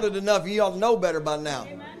 I've taught it enough. You ought to know better by now.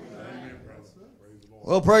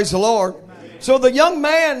 Well, praise the Lord. So the young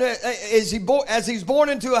man, as he's born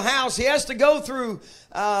into a house, he has to go through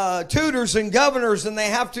tutors and governors, and they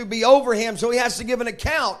have to be over him. So he has to give an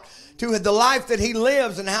account to the life that he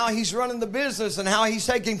lives and how he's running the business and how he's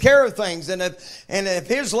taking care of things. And if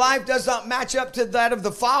his life does not match up to that of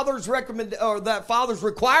the father's that father's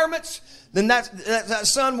requirements, then that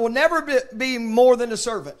son will never be more than a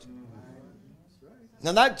servant.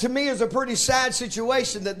 Now that to me is a pretty sad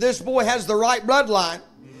situation, that this boy has the right bloodline.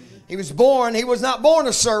 He was not born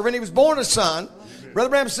a servant, he was born a son. Brother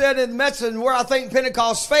Branham said in the message where I think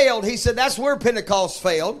Pentecost failed, he said that's where Pentecost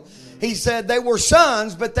failed. He said they were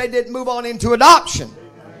sons, but they didn't move on into adoption.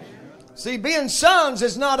 See, being sons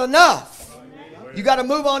is not enough. You got to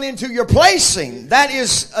move on into your placing. That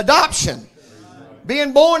is adoption.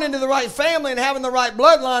 Being born into the right family and having the right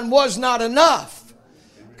bloodline was not enough.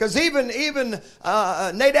 Because even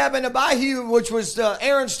Nadab and Abihu, which was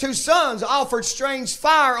Aaron's two sons, offered strange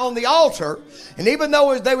fire on the altar. And even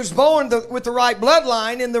though they was born with the right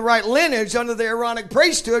bloodline in the right lineage under the Aaronic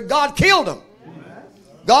priesthood, God killed them.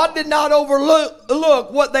 God did not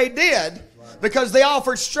overlook what they did, because they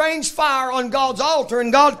offered strange fire on God's altar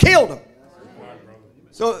and God killed them.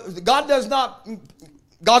 So God's not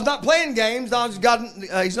playing games.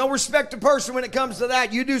 He's no respecter person when it comes to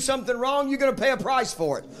that. You do something wrong, you're going to pay a price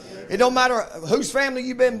for it. It don't matter whose family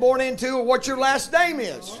you've been born into or what your last name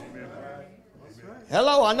is.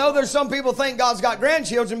 Hello, I know there's some people think God's got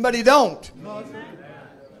grandchildren, but He don't.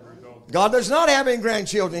 God does not have any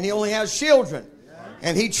grandchildren. He only has children.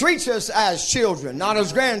 And He treats us as children, not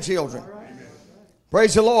as grandchildren.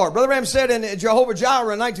 Praise the Lord. Brother Ram said in Jehovah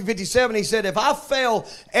Jireh in 1957, he said, if I fell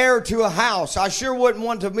heir to a house, I sure wouldn't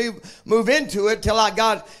want to move into it till I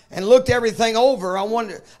got and looked everything over. I want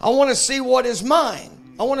to see what is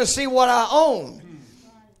mine. I want to see what I own.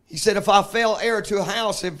 He said if I fell heir to a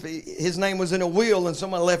house, if his name was in a will and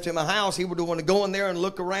someone left him a house, he would want to go in there and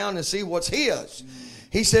look around and see what's his.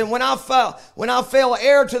 He said, when I fell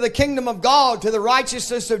heir to the kingdom of God, to the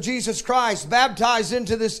righteousness of Jesus Christ, baptized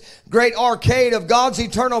into this great arcade of God's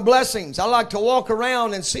eternal blessings, I like to walk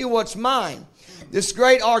around and see what's mine. This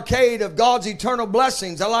great arcade of God's eternal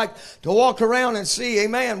blessings, I like to walk around and see,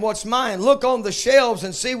 amen, what's mine. Look on the shelves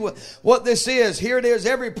and see what this is. Here it is.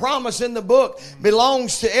 Every promise in the book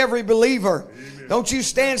belongs to every believer. Don't you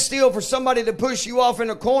stand still for somebody to push you off in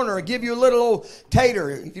a corner and give you a little old tater.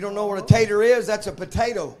 If you don't know what a tater is, that's a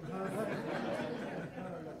potato.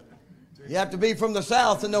 You have to be from the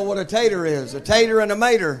South to know what a tater is. A tater and a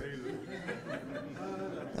mater.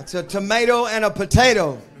 That's a tomato and a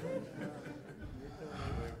potato.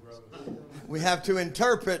 We have to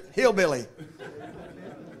interpret hillbilly.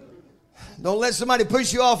 Don't let somebody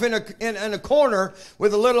push you off in a corner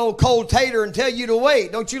with a little old cold tater and tell you to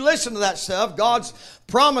wait. Don't you listen to that stuff. God's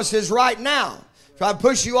promise is right now. Try to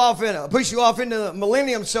push you off into the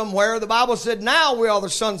millennium somewhere. The Bible said now we are the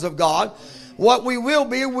sons of God. What we will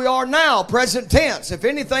be, we are now, present tense. If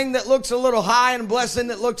anything that looks a little high and blessing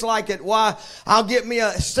that looks like it, why, I'll get me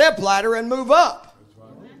a step ladder and move up.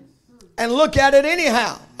 And look at it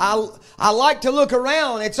anyhow. I like to look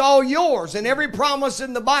around. It's all yours. And every promise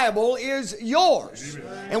in the Bible is yours.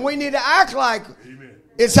 Amen. And we need to act like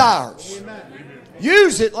it's ours. Amen.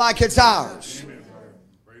 Use it like it's ours.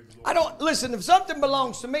 Listen, if something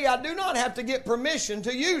belongs to me, I do not have to get permission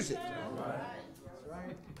to use it.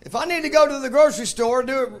 If I need to go to the grocery store,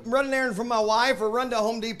 run an errand for my wife or run to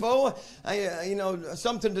Home Depot,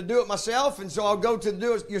 something to do it myself, and so I'll go to the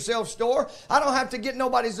do-it-yourself store. I don't have to get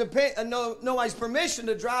nobody's permission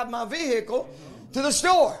to drive my vehicle to the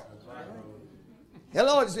store.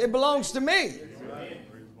 Hello, it belongs to me.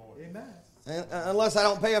 And, unless I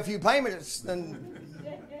don't pay a few payments, then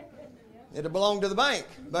it'll belong to the bank.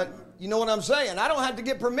 But you know what I'm saying? I don't have to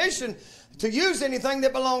get permission to use anything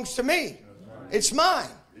that belongs to me. It's mine.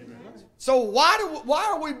 So why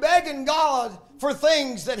are we begging God for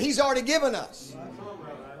things that He's already given us?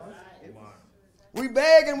 We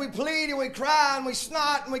beg and we plead and we cry and we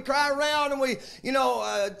snot and we cry around and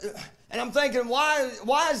and I'm thinking,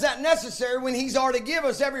 why is that necessary when He's already given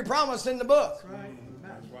us every promise in the book?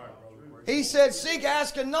 He said, seek,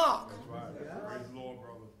 ask, and knock.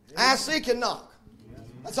 Ask, seek, and knock.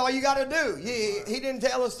 That's all you got to do. He didn't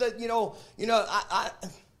tell us that,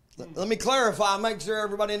 let me clarify, make sure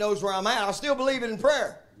everybody knows where I'm at. I still believe in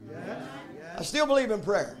prayer. I still believe in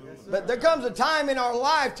prayer. But there comes a time in our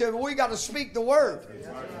life to we got to speak the word.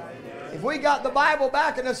 If we got the Bible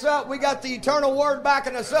backing us up, we got the eternal word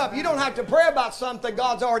backing us up. You don't have to pray about something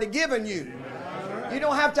God's already given you. You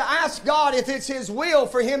don't have to ask God if it's His will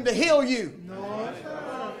for Him to heal you.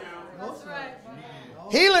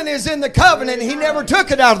 Healing is in the covenant. He never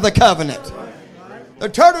took it out of the covenant. The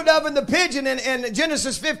turtle dove and the pigeon in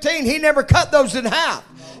Genesis 15, He never cut those in half.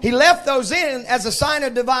 He left those in as a sign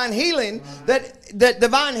of divine healing, that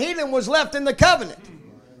divine healing was left in the covenant.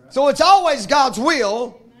 So it's always God's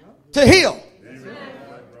will to heal.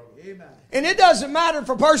 And it doesn't matter if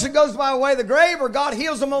a person goes by the way of the grave or God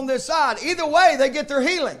heals them on this side. Either way, they get their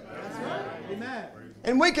healing.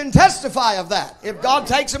 And we can testify of that. If God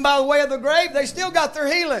takes them by the way of the grave, they still got their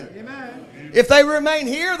healing. If they remain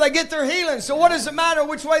here, they get their healing. So what does it matter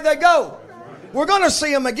which way they go? We're going to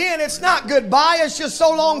see them again. It's not goodbye. It's just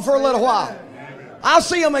so long for a little while. I'll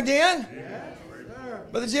see them again.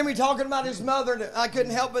 Brother Jimmy talking about his mother, I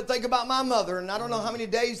couldn't help but think about my mother. And I don't know how many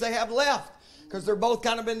days they have left, because they're both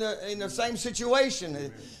kind of in the same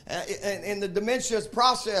situation. In the dementia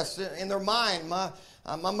process in their mind.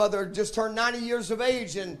 My mother just turned 90 years of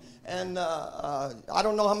age, and I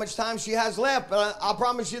don't know how much time she has left, but I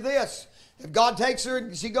promise you this. If God takes her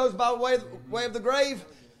and she goes by the way of the grave,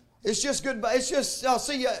 it's just goodbye. It's just, I'll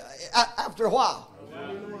see you after a while.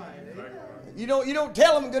 You don't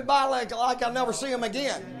tell them goodbye like I'll never see them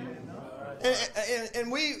again.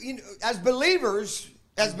 And we, as believers,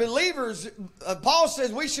 Paul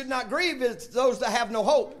says we should not grieve as those that have no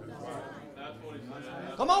hope.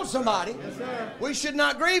 Come on, somebody. We should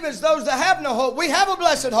not grieve as those that have no hope. We have a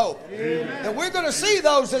blessed hope. And we're going to see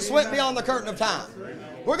those that went beyond the curtain of time.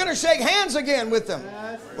 We're going to shake hands again with them.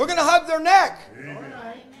 We're going to hug their neck.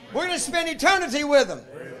 We're going to spend eternity with them.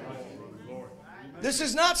 This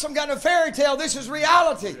is not some kind of fairy tale. This is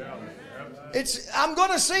reality. I'm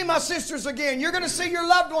going to see my sisters again. You're going to see your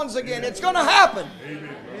loved ones again. It's going to happen.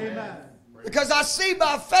 Because I see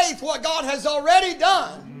by faith what God has already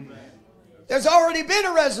done. There's already been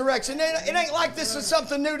a resurrection. It ain't like this is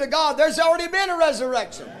something new to God. There's already been a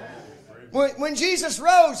resurrection. When Jesus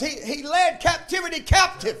rose, he led captivity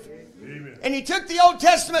captive. And he took the Old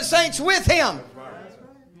Testament saints with him.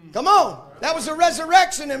 Come on. That was a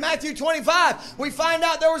resurrection in Matthew 25. We find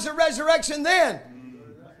out there was a resurrection then.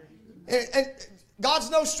 And God's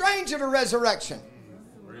no stranger to resurrection.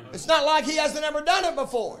 It's not like he hasn't ever done it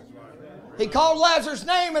before. He called Lazarus'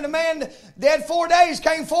 name, and a man dead 4 days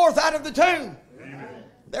came forth out of the tomb.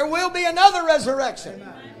 There will be another resurrection.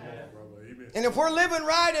 And if we're living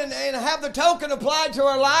right and have the token applied to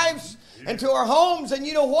our lives and to our homes, and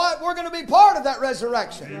you know what? We're going to be part of that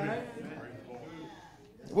resurrection.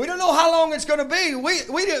 We don't know how long it's going to be.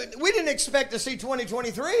 We didn't expect to see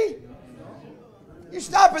 2023. You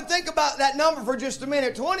stop and think about that number for just a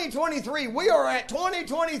minute. 2023. We are at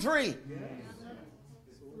 2023.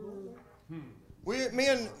 Me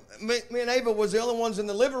and Ava was the only ones in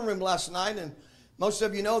the living room last night, and most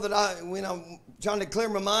of you know that I'm trying to clear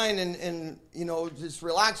my mind and just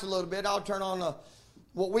relax a little bit. I'll turn on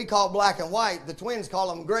what we call black and white. The twins call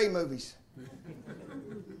them gray movies.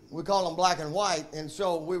 We call them black and white. And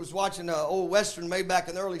so we was watching an old Western made back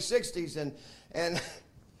in the early 60s. And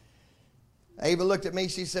Ava looked at me.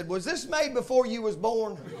 She said, "Was this made before you was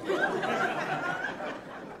born?" Oh,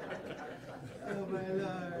 my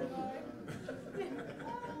Lord.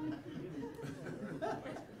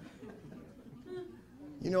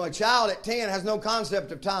 You know, a child at 10 has no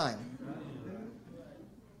concept of time.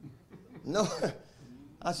 No.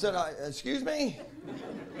 I said, "Excuse me?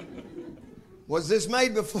 Was this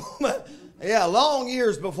made before?" Yeah, long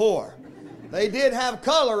years before. They did have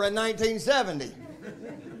color in 1970.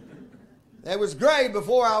 It was gray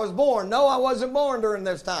before I was born. No, I wasn't born during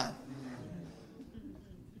this time.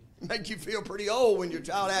 Make you feel pretty old when your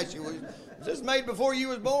child asks you, "Was this made before you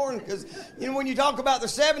was born?" Because, when you talk about the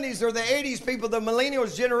 70s or the 80s, people, the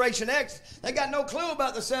millennials, Generation X, they got no clue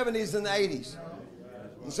about the 70s and the 80s.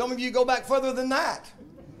 And some of you go back further than that.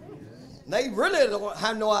 They really don't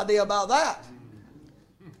have no idea about that.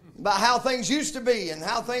 About how things used to be and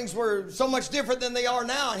how things were so much different than they are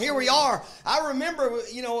now. And here we are. I remember,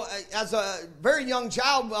 as a very young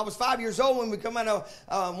child, I was 5 years old when we come out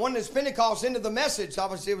of Oneness Pentecost into the message.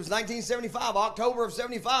 Obviously, it was 1975, October of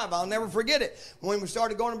 75. I'll never forget it. When we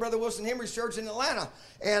started going to Brother Wilson Henry's church in Atlanta.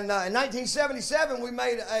 And in 1977, we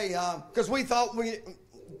made because we thought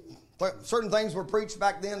certain things were preached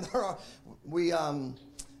back then. We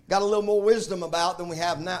got a little more wisdom about than we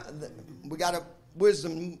have now. We got a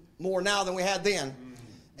wisdom more now than we had then.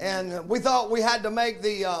 And we thought we had to make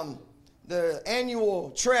the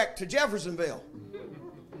annual trek to Jeffersonville.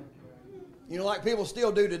 Like people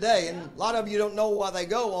still do today. And a lot of you don't know why they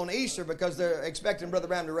go on Easter, because they're expecting Brother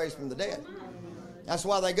Branham to raise from the dead. That's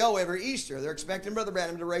why they go every Easter. They're expecting Brother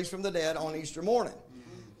Branham to raise from the dead on Easter morning.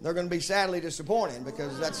 They're going to be sadly disappointed,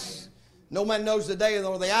 because no man knows the day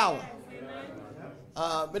nor the hour.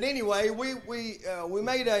 But anyway, we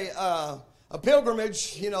made a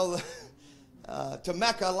pilgrimage, to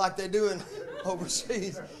Mecca like they do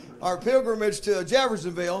overseas. Our pilgrimage to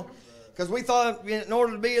Jeffersonville, because we thought in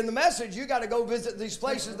order to be in the message, you got to go visit these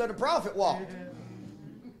places that a prophet walked.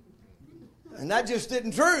 And that just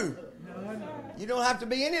isn't true. You don't have to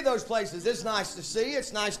be any of those places. It's nice to see.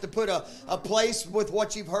 It's nice to put a place with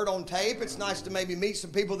what you've heard on tape. It's nice to maybe meet some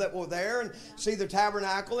people that were there and see the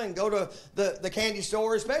tabernacle and go to the candy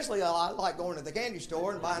store. Especially, I like going to the candy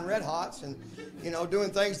store and buying Red Hots and, doing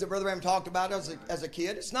things that Brother Ram talked about as a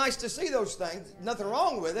kid. It's nice to see those things. Nothing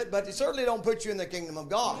wrong with it, but it certainly don't put you in the kingdom of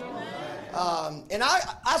God. And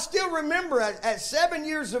I still remember at 7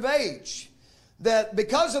 years of age, that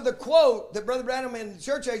because of the quote that Brother Branham in the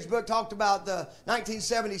Church Age book talked about the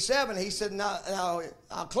 1977, he said, now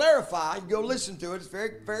I'll clarify. You go listen to it. It's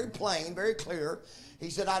very, very plain, very clear. He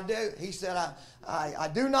said, I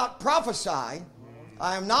do not prophesy.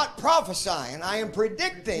 I am not prophesying. I am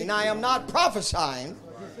predicting. I am not prophesying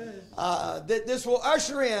that this will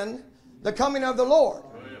usher in the coming of the Lord.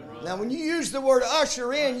 Now, when you use the word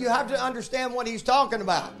usher in, you have to understand what he's talking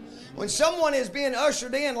about. When someone is being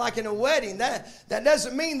ushered in like in a wedding, that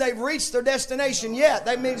doesn't mean they've reached their destination yet.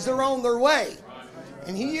 That means they're on their way.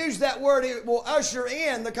 And he used that word, it will usher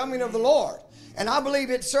in the coming of the Lord. And I believe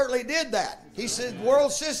it certainly did that. He said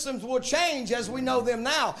world systems will change as we know them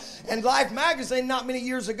now. And Life magazine not many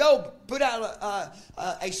years ago put out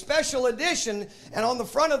a special edition, and on the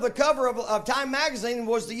front of the cover of Time magazine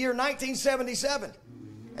was the year 1977.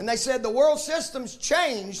 And they said the world systems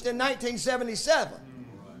changed in 1977.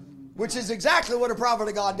 Which is exactly what a prophet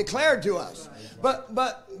of God declared to us.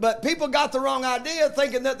 But people got the wrong idea,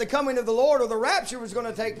 thinking that the coming of the Lord or the rapture was going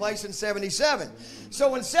to take place in 77. So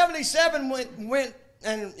when 77 went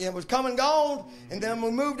and it was come and gone, and then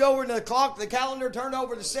we moved over to the calendar turned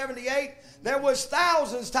over to 78, there was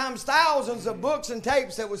thousands times thousands of books and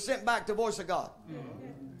tapes that was sent back to Voice of God.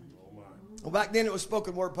 Well, back then it was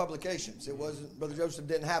spoken word publications. It wasn't, Brother Joseph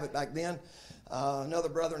didn't have it back then. Another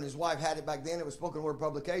brother and his wife had it back then. It was spoken word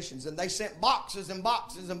publications. And they sent boxes and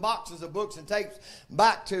boxes and boxes of books and tapes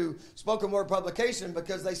back to spoken word publication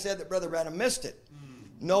because they said that Brother Branham missed it.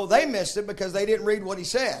 No, they missed it because they didn't read what he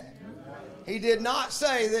said. He did not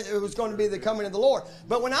say that it was going to be the coming of the Lord.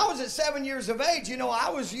 But when I was at 7 years of age, I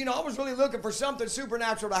was really looking for something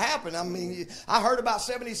supernatural to happen. I mean, I heard about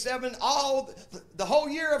 77, the whole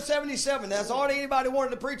year of 77. That's all anybody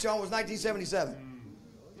wanted to preach on was 1977.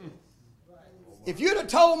 If you'd have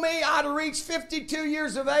told me I'd have reached 52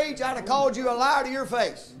 years of age, I'd have called you a liar to your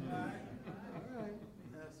face.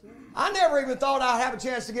 I never even thought I'd have a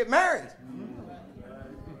chance to get married.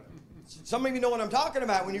 Some of you know what I'm talking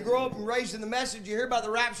about. When you grow up and raised in the message, you hear about the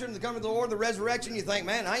rapture and the coming of the Lord, the resurrection, you think,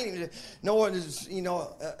 man, I ain't even know what is,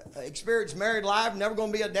 experienced married life, never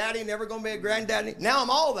going to be a daddy, never going to be a granddaddy. Now I'm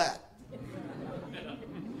all that.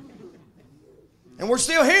 And we're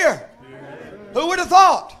still here. Who would have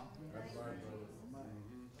thought?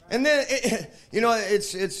 And then,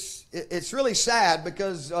 it's really sad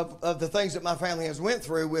because of the things that my family has went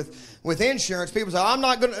through with insurance. People say, I'm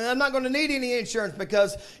not going to need any insurance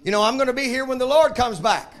because, I'm going to be here when the Lord comes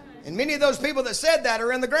back. And many of those people that said that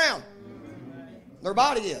are in the ground. Their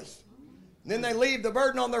body is. And then they leave the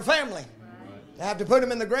burden on their family. They have to put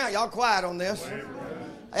them in the ground. Y'all quiet on this.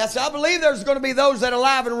 I believe there's going to be those that are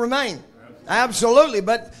alive and remain. Absolutely.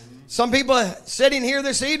 But some people sitting here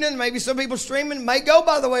this evening, maybe some people streaming, may go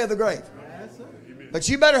by the way of the grave. But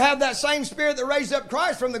you better have that same spirit that raised up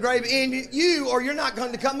Christ from the grave in you, or you're not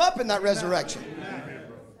going to come up in that resurrection.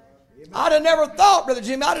 I'd have never thought, Brother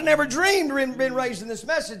Jimmy, I'd have never dreamed, been raised in this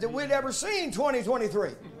message, that we'd ever seen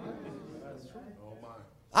 2023.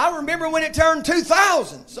 I remember when it turned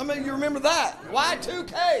 2000. Some of you remember that.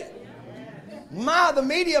 Y2K. The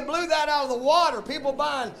media blew that out of the water. People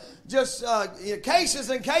buying just cases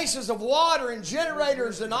and cases of water and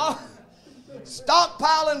generators and all,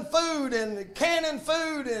 stockpiling food and canning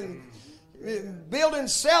food and building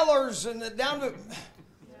cellars and down to.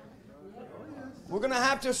 We're going to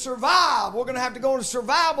have to survive. We're going to have to go into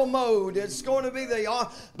survival mode. It's going to be the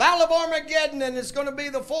Battle of Armageddon, and it's going to be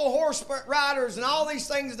the full horse riders and all these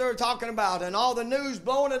things they're talking about, and all the news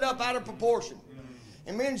blowing it up out of proportion.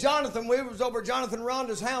 And me and Jonathan, we was over at Jonathan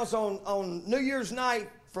Rhonda's house on New Year's night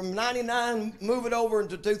from 99, moving over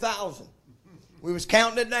into 2000. We was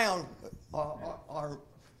counting it down. The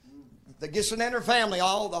Gissendaner family, the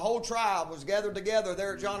whole tribe was gathered together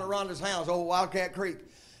there at John and Rhonda's house, old Wildcat Creek.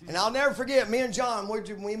 And I'll never forget, me and John, when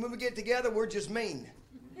we get together, we're just mean.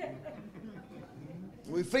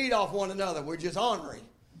 We feed off one another. We're just ornery.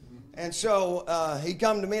 And so he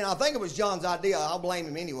come to me, and I think it was John's idea. I'll blame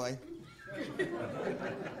him anyway,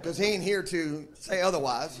 because he ain't here to say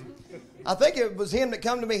otherwise. I think it was him that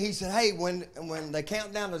come to me. He said, hey, when they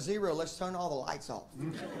count down to 0, let's turn all the lights off.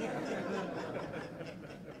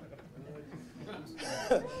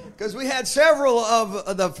 Because we had several of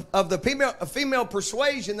the female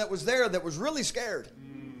persuasion that was there that was really scared.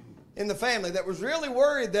 in the family that was really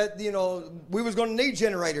worried that, we was going to need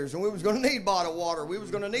generators and we was going to need bottled water. We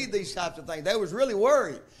was going to need these types of things. They was really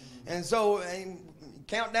worried. And so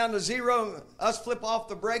count down to 0, us flip off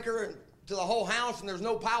the breaker to the whole house and there's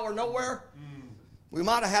no power nowhere. We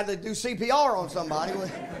might have had to do CPR on somebody.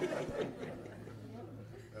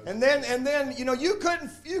 And then you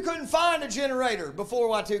couldn't find a generator before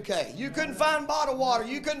Y2K. You couldn't find bottled water.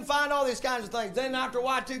 You couldn't find all these kinds of things. Then after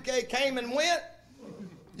Y2K came and went,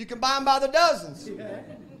 you can buy them by the dozens.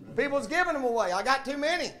 People was giving them away. I got too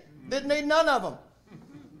many. Didn't need none of them.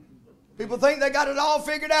 People think they got it all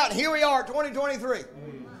figured out. And here we are, 2023. That's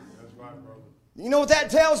right, brother. You know what that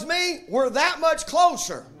tells me? We're that much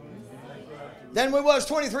closer than we was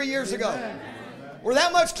 23 years ago. We're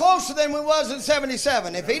that much closer than we was in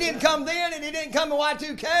 77. If he didn't come then and he didn't come in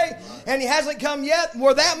Y2K and he hasn't come yet,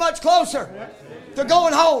 we're that much closer to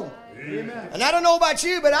going home. And I don't know about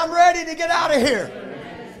you, but I'm ready to get out of here.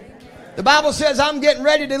 The Bible says I'm getting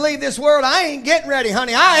ready to leave this world. I ain't getting ready,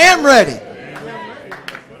 honey. I am ready.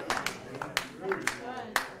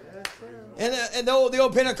 And the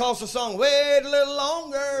old Pentecostal song, wait a little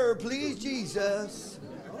longer, please Jesus.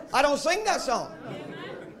 I don't sing that song.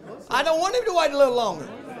 I don't want him to wait a little longer.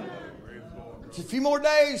 Just a few more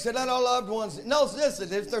days to let our loved ones. No,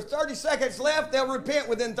 listen, if there's 30 seconds left, they'll repent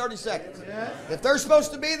within 30 seconds. If they're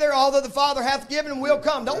supposed to be there, all that the Father hath given will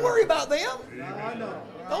come. Don't worry about them.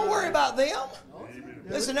 Don't worry about them.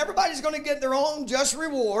 Listen, everybody's going to get their own just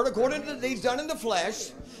reward according to the deeds done in the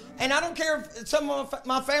flesh. And I don't care if some of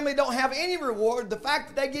my family don't have any reward. The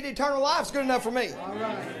fact that they get eternal life is good enough for me.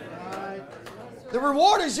 The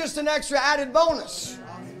reward is just an extra added bonus.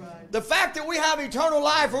 The fact that we have eternal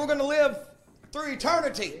life and we're going to live through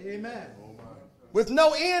eternity with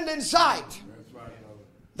no end in sight,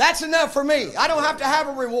 that's enough for me. I don't have to have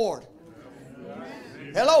a reward.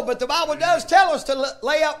 Hello, but the Bible does tell us to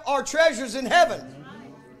lay up our treasures in heaven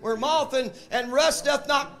where moth and rust doth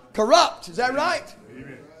not corrupt. Is that right?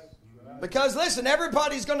 Because listen,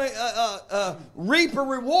 everybody's going to reap a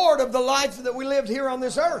reward of the life that we lived here on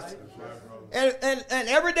this earth. And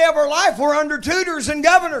every day of our life, we're under tutors and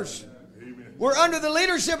governors. We're under the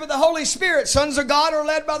leadership of the Holy Spirit. Sons of God are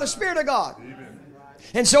led by the Spirit of God.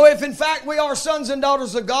 And so if in fact we are sons and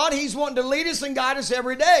daughters of God, He's wanting to lead us and guide us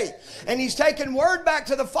every day. And He's taking word back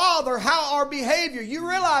to the Father how our behavior. You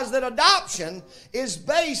realize that adoption is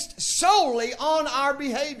based solely on our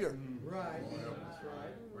behavior. Right.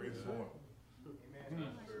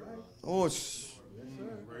 Oh,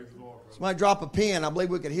 somebody drop a pin. I believe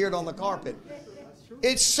we could hear it on the carpet.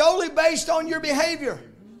 It's solely based on your behavior.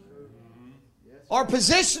 Our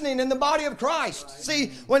positioning in the body of Christ. See,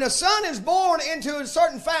 when a son is born into a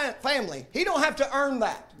certain family, he don't have to earn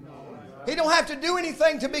that. He don't have to do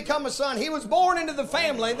anything to become a son. He was born into the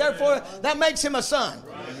family, therefore that makes him a son.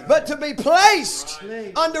 But to be placed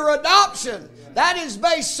under adoption, that is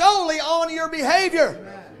based solely on your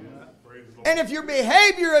behavior. And if your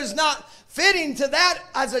behavior is not fitting to that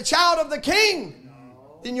as a child of the King,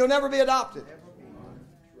 then you'll never be adopted.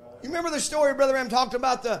 You remember the story Brother Ram talked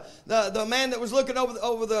about the man that was looking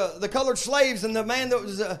over the colored slaves, and the man that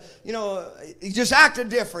was, he just acted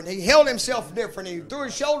different. He held himself different. He threw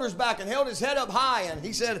his shoulders back and held his head up high. And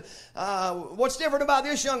he said, what's different about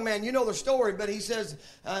this young man? You know the story, but he says,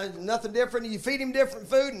 nothing different. You feed him different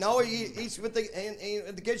food? No, he eats in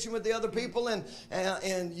the kitchen with the other people, and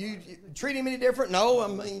you treat him any different? No, I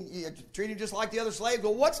mean, you treat him just like the other slaves.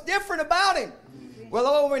 Well, what's different about him? Well,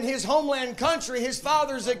 over in his homeland country, his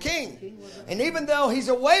father's a king. And even though he's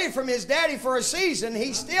away from his daddy for a season,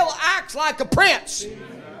 he still acts like a prince.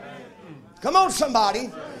 Come on, somebody.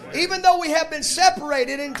 Even though we have been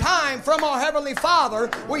separated in time from our Heavenly Father,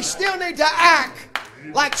 we still need to act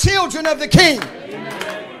like children of the King.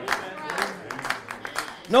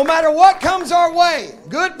 No matter what comes our way,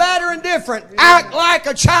 good, bad, or indifferent, act like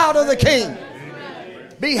a child of the King.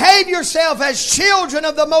 Behave yourself as children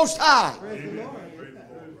of the Most High.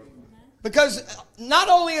 Because not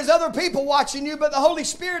only is other people watching you, but the Holy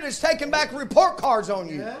Spirit is taking back report cards on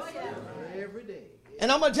you.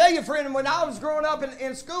 And I'm going to tell you, friend, when I was growing up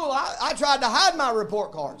in school, I tried to hide my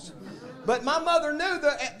report cards. But my mother knew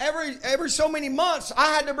that every so many months, I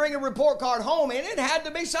had to bring a report card home, and it had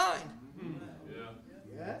to be signed.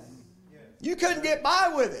 You couldn't get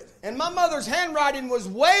by with it. And my mother's handwriting was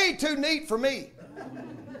way too neat for me.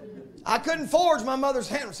 I couldn't forge my mother's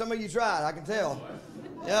handwriting. Some of you tried, I can tell.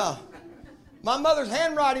 Yeah. My mother's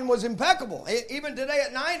handwriting was impeccable. Even today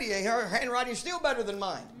at 90, her handwriting is still better than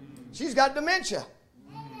mine. She's got dementia.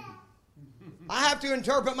 I have to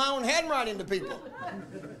interpret my own handwriting to people.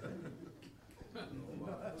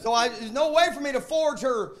 So there's no way for me to forge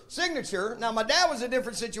her signature. Now, my dad was a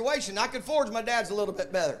different situation. I could forge my dad's a little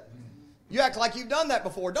bit better. You act like you've done that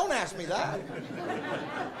before. Don't ask me that.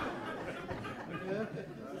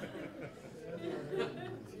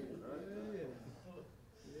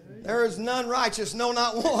 There is none righteous, no,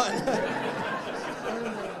 not one.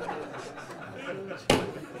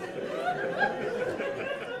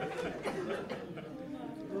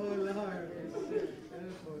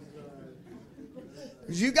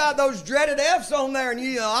 Because you got those dreaded F's on there, and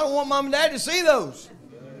I don't want mom and dad to see those.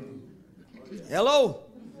 Hello.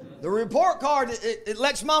 The report card, it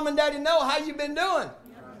lets mom and daddy know how you've been doing.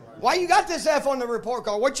 Why you got this F on the report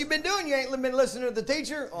card? What you been doing? You ain't been listening to the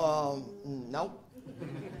teacher? No.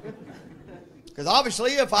 Because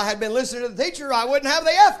obviously, if I had been listening to the teacher, I wouldn't have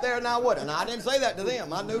the F there, and I wouldn't. I didn't say that to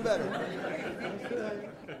them. I knew better.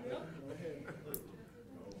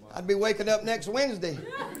 I'd be waking up next Wednesday.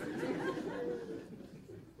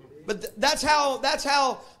 But that's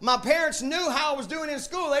how my parents knew how I was doing in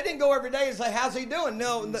school. They didn't go every day and say, how's he doing?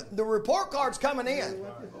 No, the report card's coming in.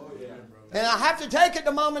 And I have to take it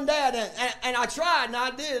to mom and dad. And I tried, and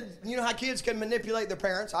I did. You know how kids can manipulate their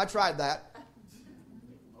parents? I tried that.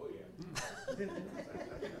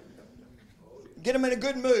 Get them in a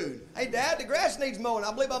good mood. Hey, Dad, the grass needs mowing.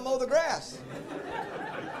 I believe I mow the grass.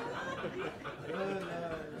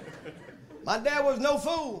 My dad was no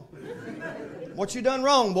fool. What you done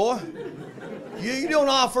wrong, boy? You don't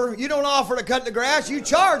offer to cut the grass. You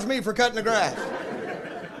charge me for cutting the grass.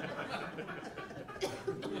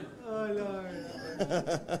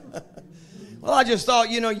 Well, I just thought,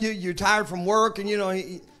 you're tired from work, and no,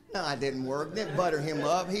 I didn't work. Didn't butter him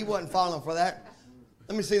up. He wasn't falling for that.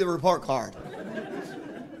 Let me see the report card.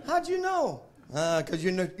 How'd you know? Because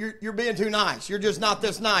you're being too nice. You're just not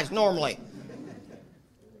this nice normally.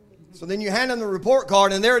 So then you hand them the report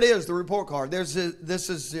card, and there it is, the report card.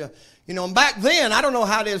 And back then, I don't know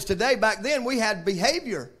how it is today. Back then, we had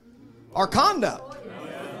behavior or conduct.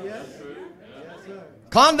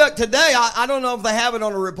 Conduct today, I don't know if they have it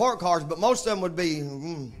on the report cards, but most of them would be.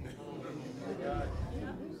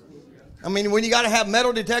 I mean, when you got to have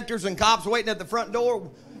metal detectors and cops waiting at the front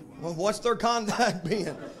door, well, what's their conduct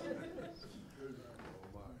being?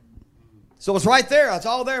 So it's right there. It's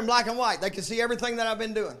all there in black and white. They can see everything that I've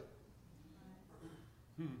been doing.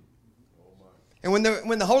 And when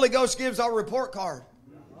the Holy Ghost gives our report card,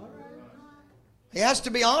 He has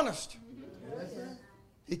to be honest.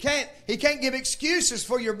 He can't give excuses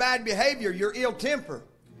for your bad behavior, your ill temper.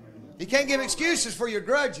 He can't give excuses for your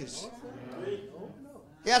grudges.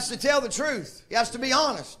 He has to tell the truth. He has to be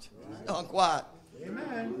honest. Oh, quiet.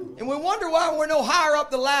 And we wonder why we're no higher up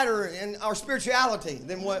the ladder in our spirituality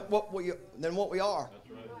than what we are.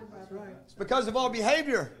 It's because of our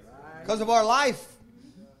behavior, because of our life.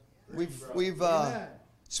 We've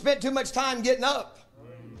spent too much time getting up.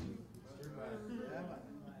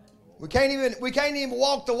 We can't even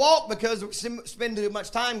walk the walk because we spend too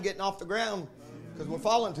much time getting off the ground because we're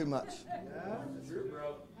falling too much.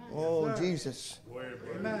 Oh, Jesus.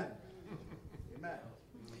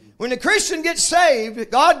 When the Christian gets saved,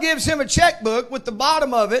 God gives him a checkbook with the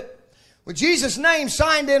bottom of it with Jesus' name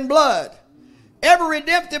signed in blood. Every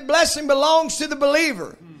redemptive blessing belongs to the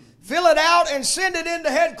believer. Fill it out and send it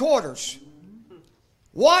into headquarters.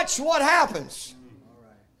 Watch what happens.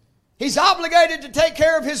 He's obligated to take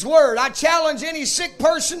care of His word. I challenge any sick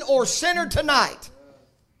person or sinner tonight.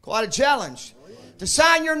 Quite a challenge. To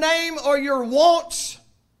sign your name or your wants.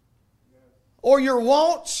 Or your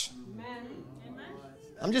wants.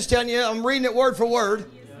 I'm just telling you, I'm reading it word for word.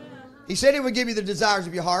 He said He would give you the desires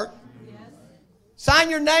of your heart.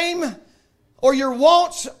 Sign your name or your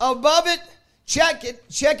wants above it. Check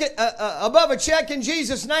it above a check in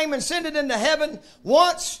Jesus' name and send it into heaven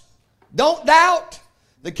once. Don't doubt.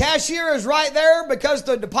 The cashier is right there because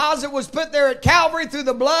the deposit was put there at Calvary through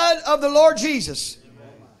the blood of the Lord Jesus.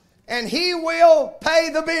 And He will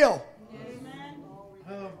pay the bill.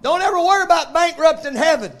 Don't ever worry about bankrupting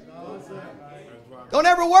heaven. Don't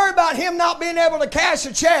ever worry about Him not being able to cash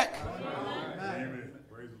a check.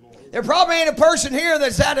 There probably ain't a person here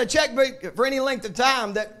that's had a checkbook for any length of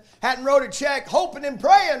time that hadn't wrote a check hoping and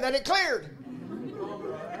praying that it cleared.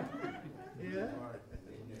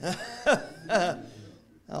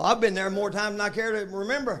 Oh, I've been there more times than I care to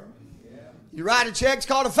remember. You write a check, it's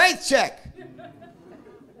called a faith check.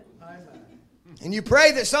 And you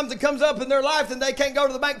pray that something comes up in their life and they can't go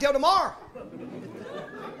to the bank till tomorrow.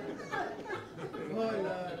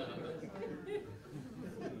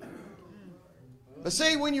 But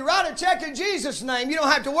see, when you write a check in Jesus' name, you don't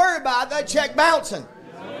have to worry about that check bouncing.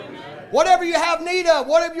 Whatever you have need of,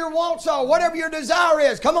 whatever your wants are, whatever your desire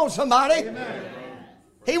is. Come on, somebody.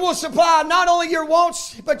 He will supply not only your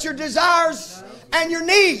wants, but your desires and your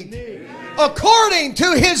need according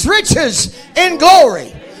to His riches in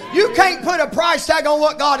glory. You can't put a price tag on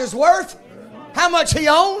what God is worth, how much He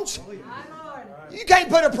owns. You can't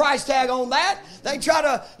put a price tag on that. They try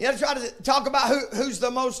to talk about who's the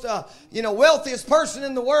most wealthiest person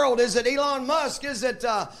in the world. Is it Elon Musk? Is it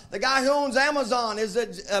the guy who owns Amazon? Is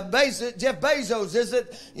it Jeff Bezos? Is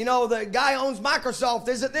it the guy who owns Microsoft?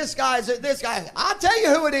 Is it this guy? Is it this guy? I'll tell you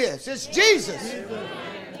who it is. It's Jesus.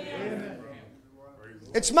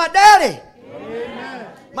 It's my daddy.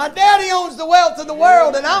 My daddy owns the wealth of the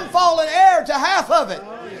world, and I'm fallen heir to half of it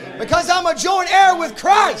because I'm a joint heir with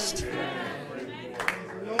Christ.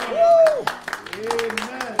 Woo.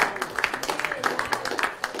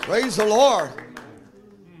 Praise the Lord.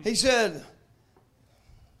 He said,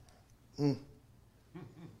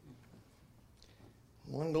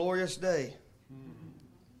 one glorious day.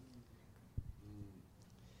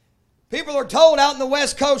 People are told out in the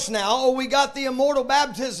West Coast now, we got the immortal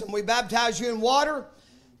baptism. We baptize you in water.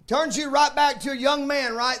 Turns you right back to a young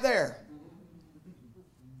man right there.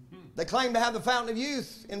 They claim to have the fountain of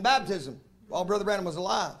youth in baptism while Brother Branham was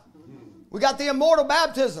alive. We got the immortal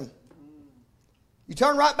baptism. You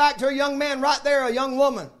turn right back to a young man right there, a young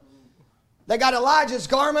woman. They got Elijah's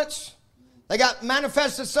garments. They got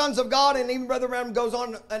manifested sons of God. And even Brother Branham goes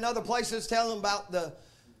on in other places telling them about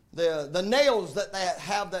the nails that they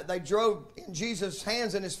have that they drove in Jesus'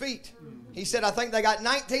 hands and His feet. He said, I think they got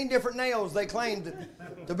 19 different nails they claimed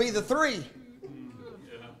to be the three.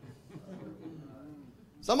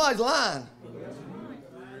 Somebody's lying.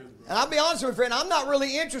 And I'll be honest with you, friend, I'm not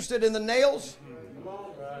really interested in the nails.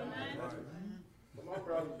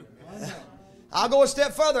 I'll go a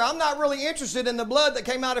step further. I'm not really interested in the blood that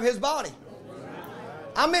came out of His body.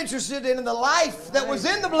 I'm interested in the life that was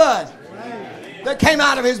in the blood that came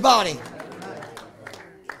out of His body.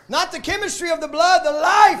 Not the chemistry of the blood, the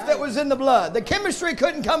life that was in the blood. The chemistry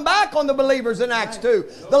couldn't come back on the believers in Acts 2.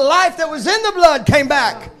 The life that was in the blood came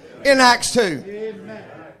back in Acts 2.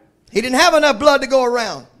 He didn't have enough blood to go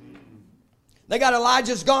around. They got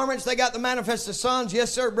Elijah's garments. They got the manifested sons. Yes,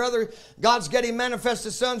 sir, brother. God's getting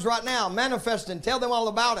manifested sons right now. Manifesting. Tell them all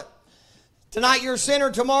about it. Tonight you're a sinner.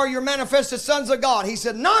 Tomorrow you're manifested sons of God. He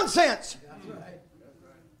said, nonsense.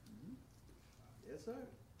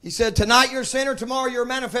 He said, tonight you're a sinner. Tomorrow you're a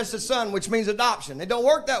manifested son, which means adoption. It don't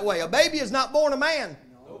work that way. A baby is not born a man.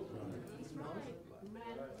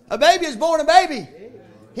 A baby is born a baby.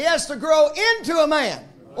 He has to grow into a man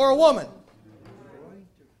or a woman.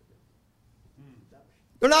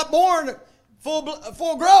 They're not born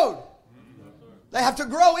full grown. They have to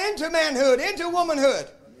grow into manhood, into womanhood.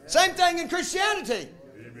 Same thing in Christianity.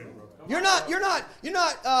 You're not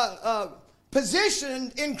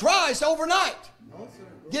positioned in Christ overnight.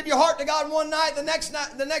 Give your heart to God one night. The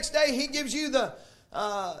next day He gives you the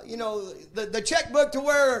checkbook to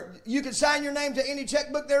where you can sign your name to any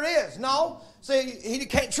checkbook there is. No. See, He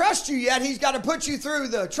can't trust you yet. He's got to put you through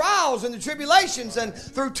the trials and the tribulations and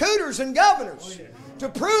through tutors and governors to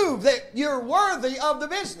prove that you're worthy of the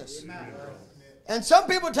business. And some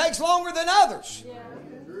people it takes longer than others.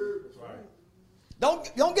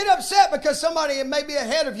 Don't get upset because somebody may be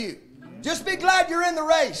ahead of you. Just be glad you're in the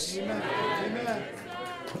race. Amen.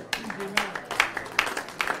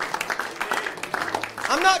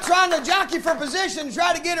 I'm not trying to jockey for position and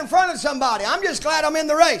try to get in front of somebody. I'm just glad I'm in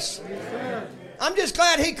the race. I'm just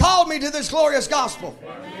glad He called me to this glorious gospel.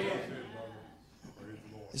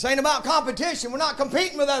 This ain't about competition. We're not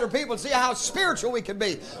competing with other people to see how spiritual we can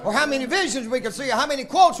be, or how many visions we can see, or how many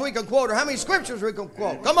quotes we can quote, or how many scriptures we can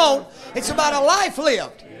quote. Come on. It's about a life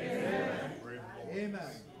lived. Amen.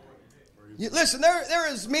 Listen,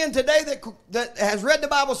 there is men today that has read the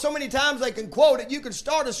Bible so many times they can quote it. You can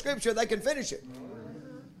start a scripture, they can finish it.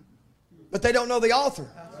 But they don't know the author.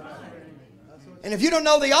 And if you don't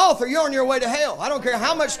know the author, you're on your way to hell. I don't care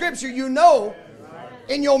how much scripture you know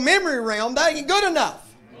in your memory realm, that ain't good enough.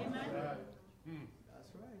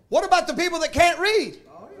 What about the people that can't read?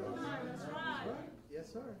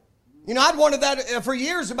 You know, I'd wondered that for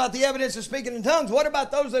years about the evidence of speaking in tongues. What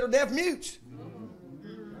about those that are deaf mutes?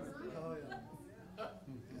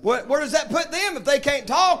 Where does that put them? If they can't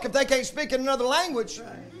talk, if they can't speak in another language,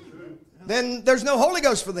 then there's no Holy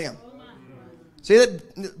Ghost for them. See,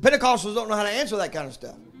 that Pentecostals don't know how to answer that kind of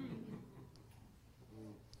stuff.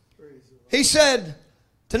 He said,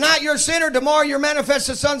 tonight you're a sinner, tomorrow you're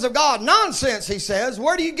manifested sons of God. Nonsense, he says.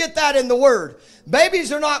 Where do you get that in the Word?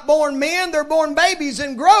 Babies are not born men, they're born babies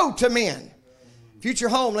and grow to men. Future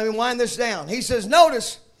home, let me wind this down. He says,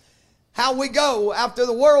 notice how we go after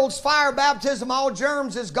the world's fire baptism, all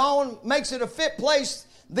germs is gone, makes it a fit place.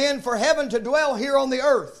 then for heaven to dwell here on the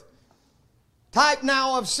earth. Type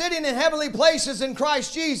now of sitting in heavenly places in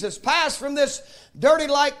Christ Jesus. Pass from this dirty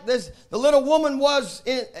like this, the little woman was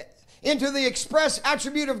into the express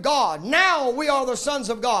attribute of God. Now we are the sons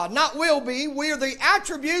of God. Not will be. We are the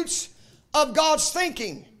attributes of God's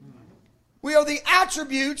thinking. We are the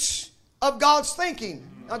attributes of God's thinking.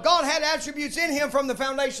 Now, God had attributes in Him from the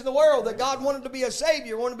foundation of the world, that God wanted to be a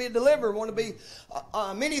Savior, wanted to be a deliverer, wanted to be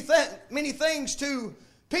many things to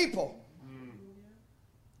people.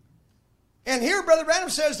 And here Brother Branham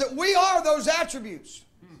says that we are those attributes.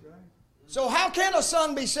 So how can a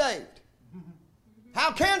son be saved?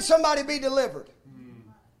 How can somebody be delivered?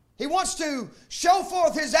 He wants to show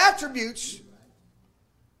forth His attributes,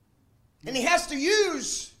 and He has to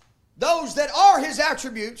use those that are His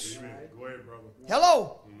attributes. Go ahead, brother.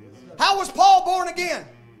 Hello. How was Paul born again?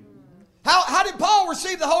 How did Paul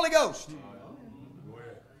receive the Holy Ghost? Go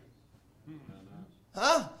ahead.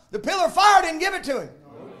 Huh? The pillar of fire didn't give it to him.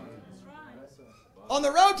 On the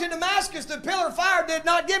road to Damascus, the pillar of fire did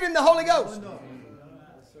not give him the Holy Ghost.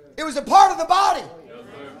 It was a part of the body.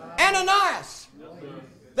 Ananias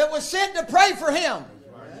that was sent to pray for him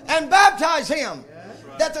and baptize him,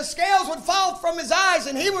 that the scales would fall from his eyes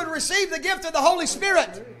and he would receive the gift of the Holy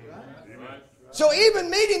Spirit. So even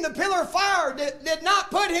meeting the pillar of fire did not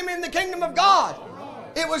put him in the kingdom of God.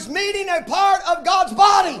 It was meeting a part of God's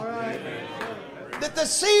body. That the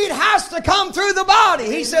seed has to come through the body.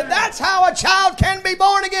 He said that's how a child can be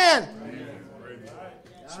born again.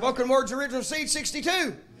 Spoken Words Original Seed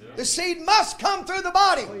 62. The seed must come through the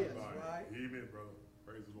body. Amen, brother.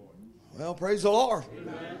 Praise the Lord. Well, praise the Lord.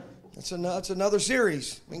 That's another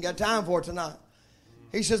series. We ain't got time for it tonight.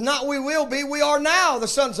 He says, not we will be. We are now the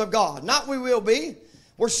sons of God. Not we will be.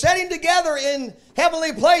 We're sitting together in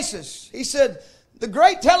heavenly places. He said, the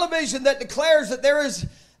great television that declares that there is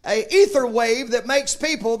an ether wave that makes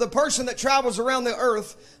people, the person that travels around the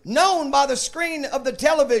earth, known by the screen of the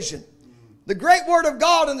television. The great Word of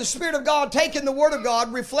God and the Spirit of God, taking the Word of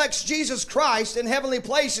God, reflects Jesus Christ in heavenly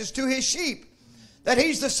places to His sheep. That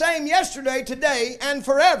He's the same yesterday, today, and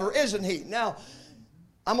forever, isn't He? Now,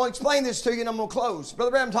 I'm going to explain this to you and I'm going to close.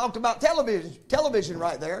 Brother Branham talked about television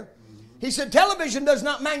right there. He said television does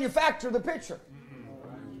not manufacture the picture.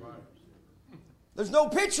 There's no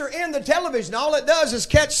picture in the television. All it does is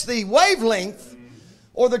catch the wavelength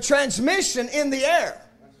or the transmission in the air.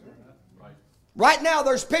 Right now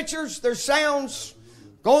there's pictures, there's sounds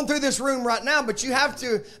going through this room right now, but you have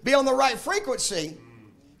to be on the right frequency.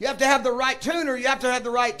 You have to have the right tuner. You have to have the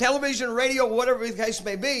right television, radio, whatever the case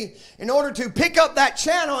may be, in order to pick up that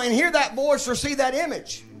channel and hear that voice or see that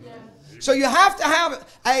image. So you have to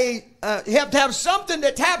have something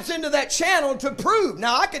that taps into that channel to prove.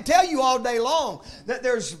 Now I could tell you all day long that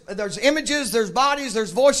there's images, there's bodies,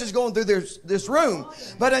 there's voices going through this room.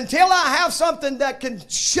 But until I have something that can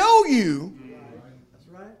show you,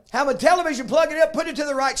 have a television, plug it up, put it to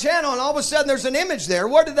the right channel, and all of a sudden there's an image there.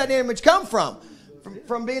 Where did that image come from?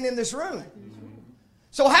 From being in this room.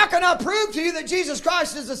 So how can I prove to you that Jesus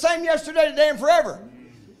Christ is the same yesterday, today, and forever?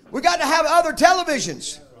 We got to have other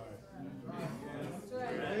televisions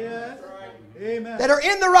that are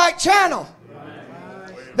in the right channel,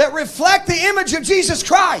 that reflect the image of Jesus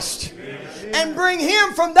Christ and bring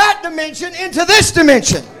Him from that dimension into this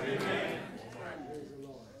dimension.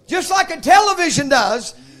 Just like a television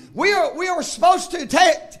does, we are supposed to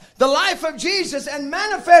take the life of Jesus and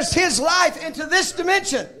manifest His life into this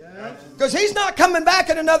dimension. Because He's not coming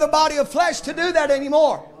back in another body of flesh to do that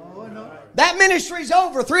anymore. That ministry's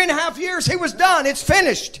over. 3.5 years, He was done. It's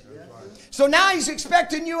finished. So now He's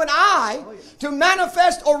expecting you and I to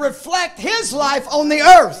manifest or reflect His life on the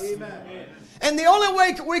earth. And the only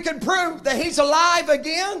way we can prove that He's alive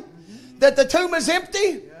again, that the tomb is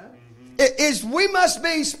empty, is we must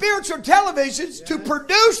be spiritual televisions to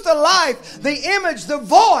produce the life, the image, the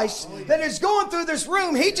voice that is going through this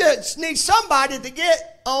room. He just needs somebody to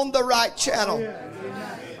get on the right channel.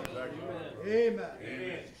 Amen.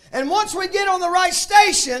 And once we get on the right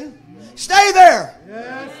station, stay there.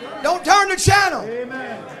 Don't turn the channel.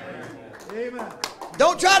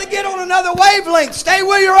 Don't try to get on another wavelength. Stay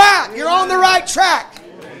where you're at. You're on the right track.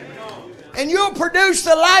 And you'll produce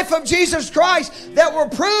the life of Jesus Christ that will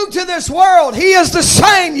prove to this world He is the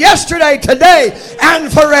same yesterday, today, and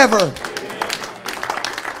forever.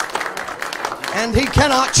 And He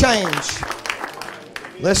cannot change.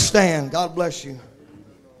 Let's stand. God bless you.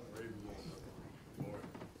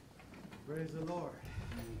 Praise the Lord.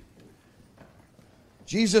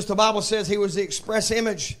 Jesus, the Bible says He was the express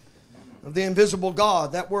image of the invisible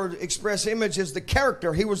God. That word express image is the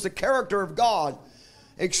character. He was the character of God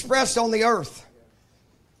expressed on the earth.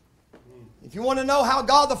 If you want to know how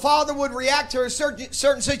God the Father would react to a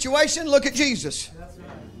certain situation, look at Jesus.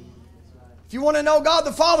 If you want to know God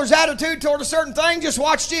the Father's attitude toward a certain thing, just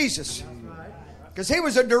watch Jesus. Because He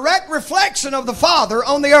was a direct reflection of the Father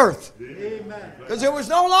on the earth. Because it was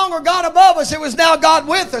no longer God above us, it was now God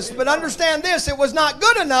with us. But understand this, it was not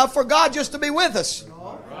good enough for God just to be with us.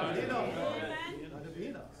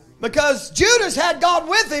 Because Judas had God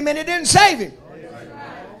with him and it didn't save him.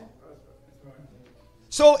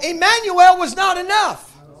 So Emmanuel was not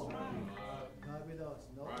enough.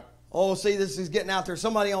 Oh, see, this is getting out there.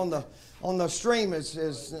 Somebody on the stream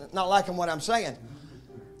is not liking what I'm saying.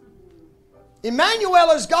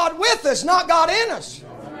 Emmanuel is God with us, not God in us.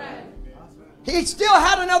 He still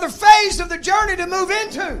had another phase of the journey to move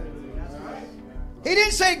into. He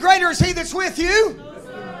didn't say, greater is He that's with you.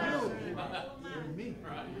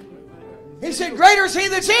 He said, greater is He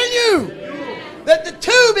that's in you. That the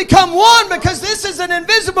two become one, because this is an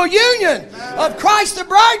invisible union of Christ the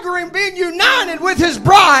bridegroom being united with His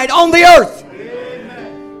bride on the earth.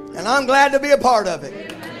 And I'm glad to be a part of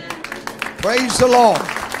it. Praise the Lord.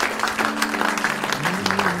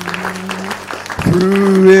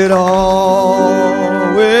 Through it all,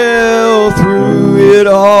 well, through it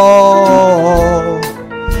all,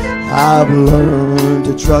 I've learned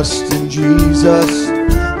to trust in Jesus,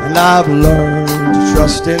 and I've learned to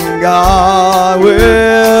trust in God.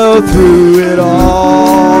 Well, through it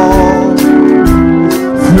all,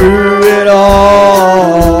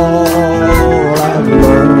 I've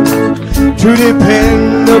learned to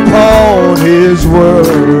depend upon His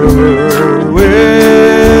word.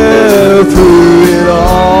 Well, through it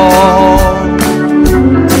all,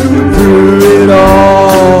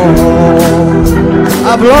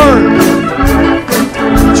 I've learned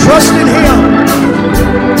to trust in Him.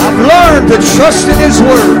 I've learned to trust in His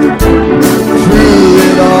word. Through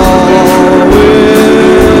it all,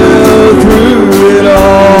 well, through it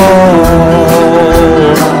all,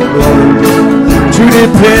 I've learned to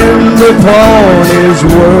depend upon His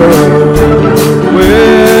word.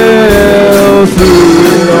 Well, through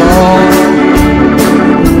it all.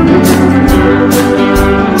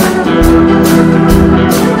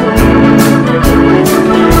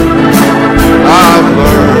 I've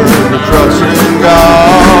learned to trust in God.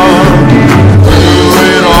 Through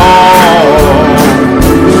it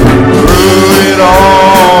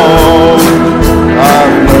all,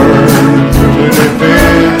 I've learned to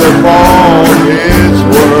depend upon His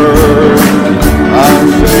word. I'm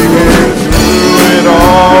singing through it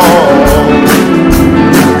all,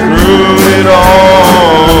 through it all.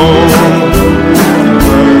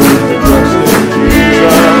 Learn to trust in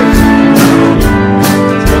Jesus.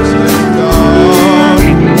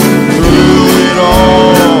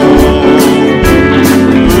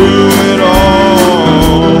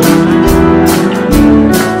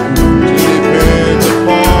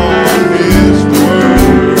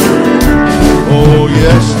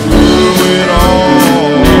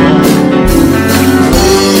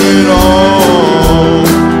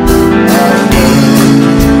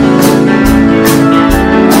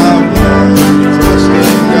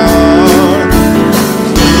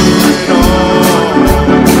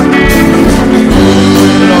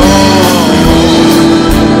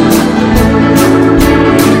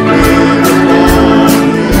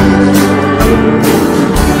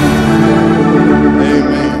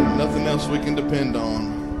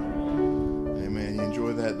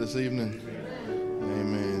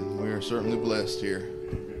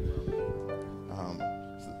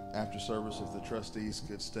 Trustees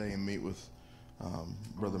could stay and meet with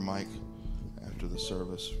Brother Mike after the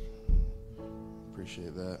service.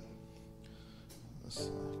 Appreciate that. Let's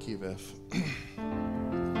key of F.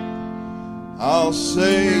 I'll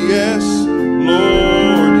say yes,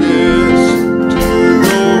 Lord, yes, to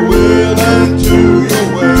your will and to your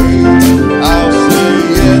way. I'll say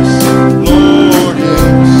yes, Lord,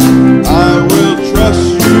 yes, I will trust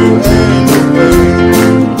you and obey.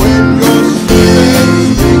 When your Spirit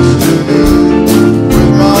speaks to me,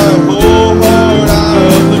 with my whole heart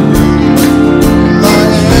I'll agree. My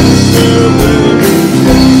answer will be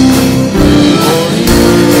yes, Lord,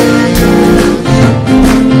 yes.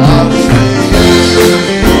 I'll say yes,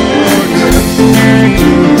 Lord, yes.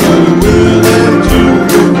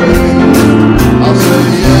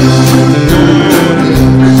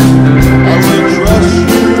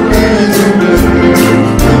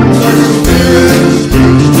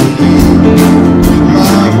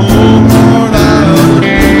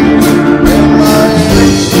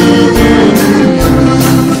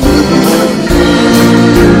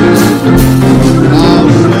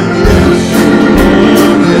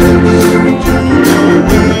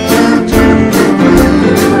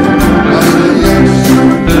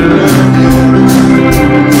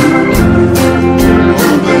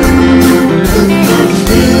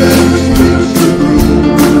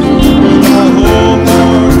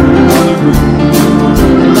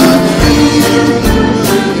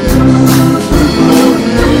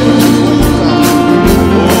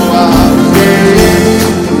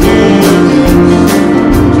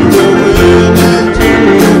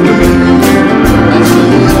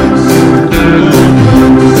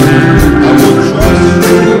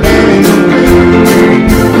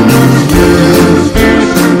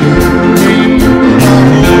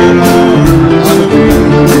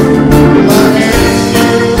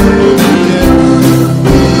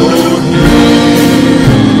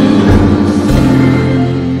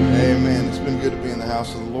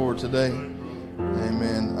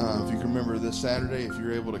 Amen. If you can remember this Saturday, if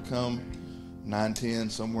you're able to come, 9:10,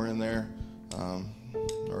 somewhere in there,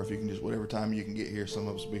 or if you can just whatever time you can get here. Some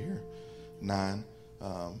of us will be here 9.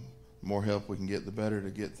 More help we can get, the better to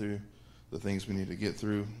get through the things we need to get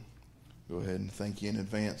through. Go ahead and thank you in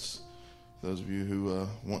advance. Those of you who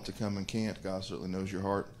want to come and can't, God certainly knows your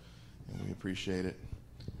heart, and we appreciate it.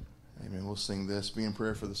 Amen. We'll sing this. Be in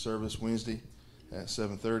prayer for the service Wednesday at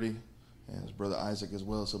 7:30. And his brother Isaac as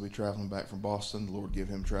well, so he'll be traveling back from Boston. The Lord give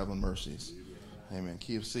him traveling mercies. Amen.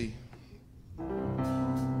 Key of C.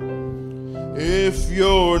 If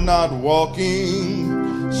you're not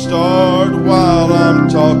walking, start while I'm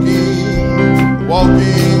talking.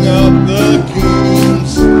 Walking up the key.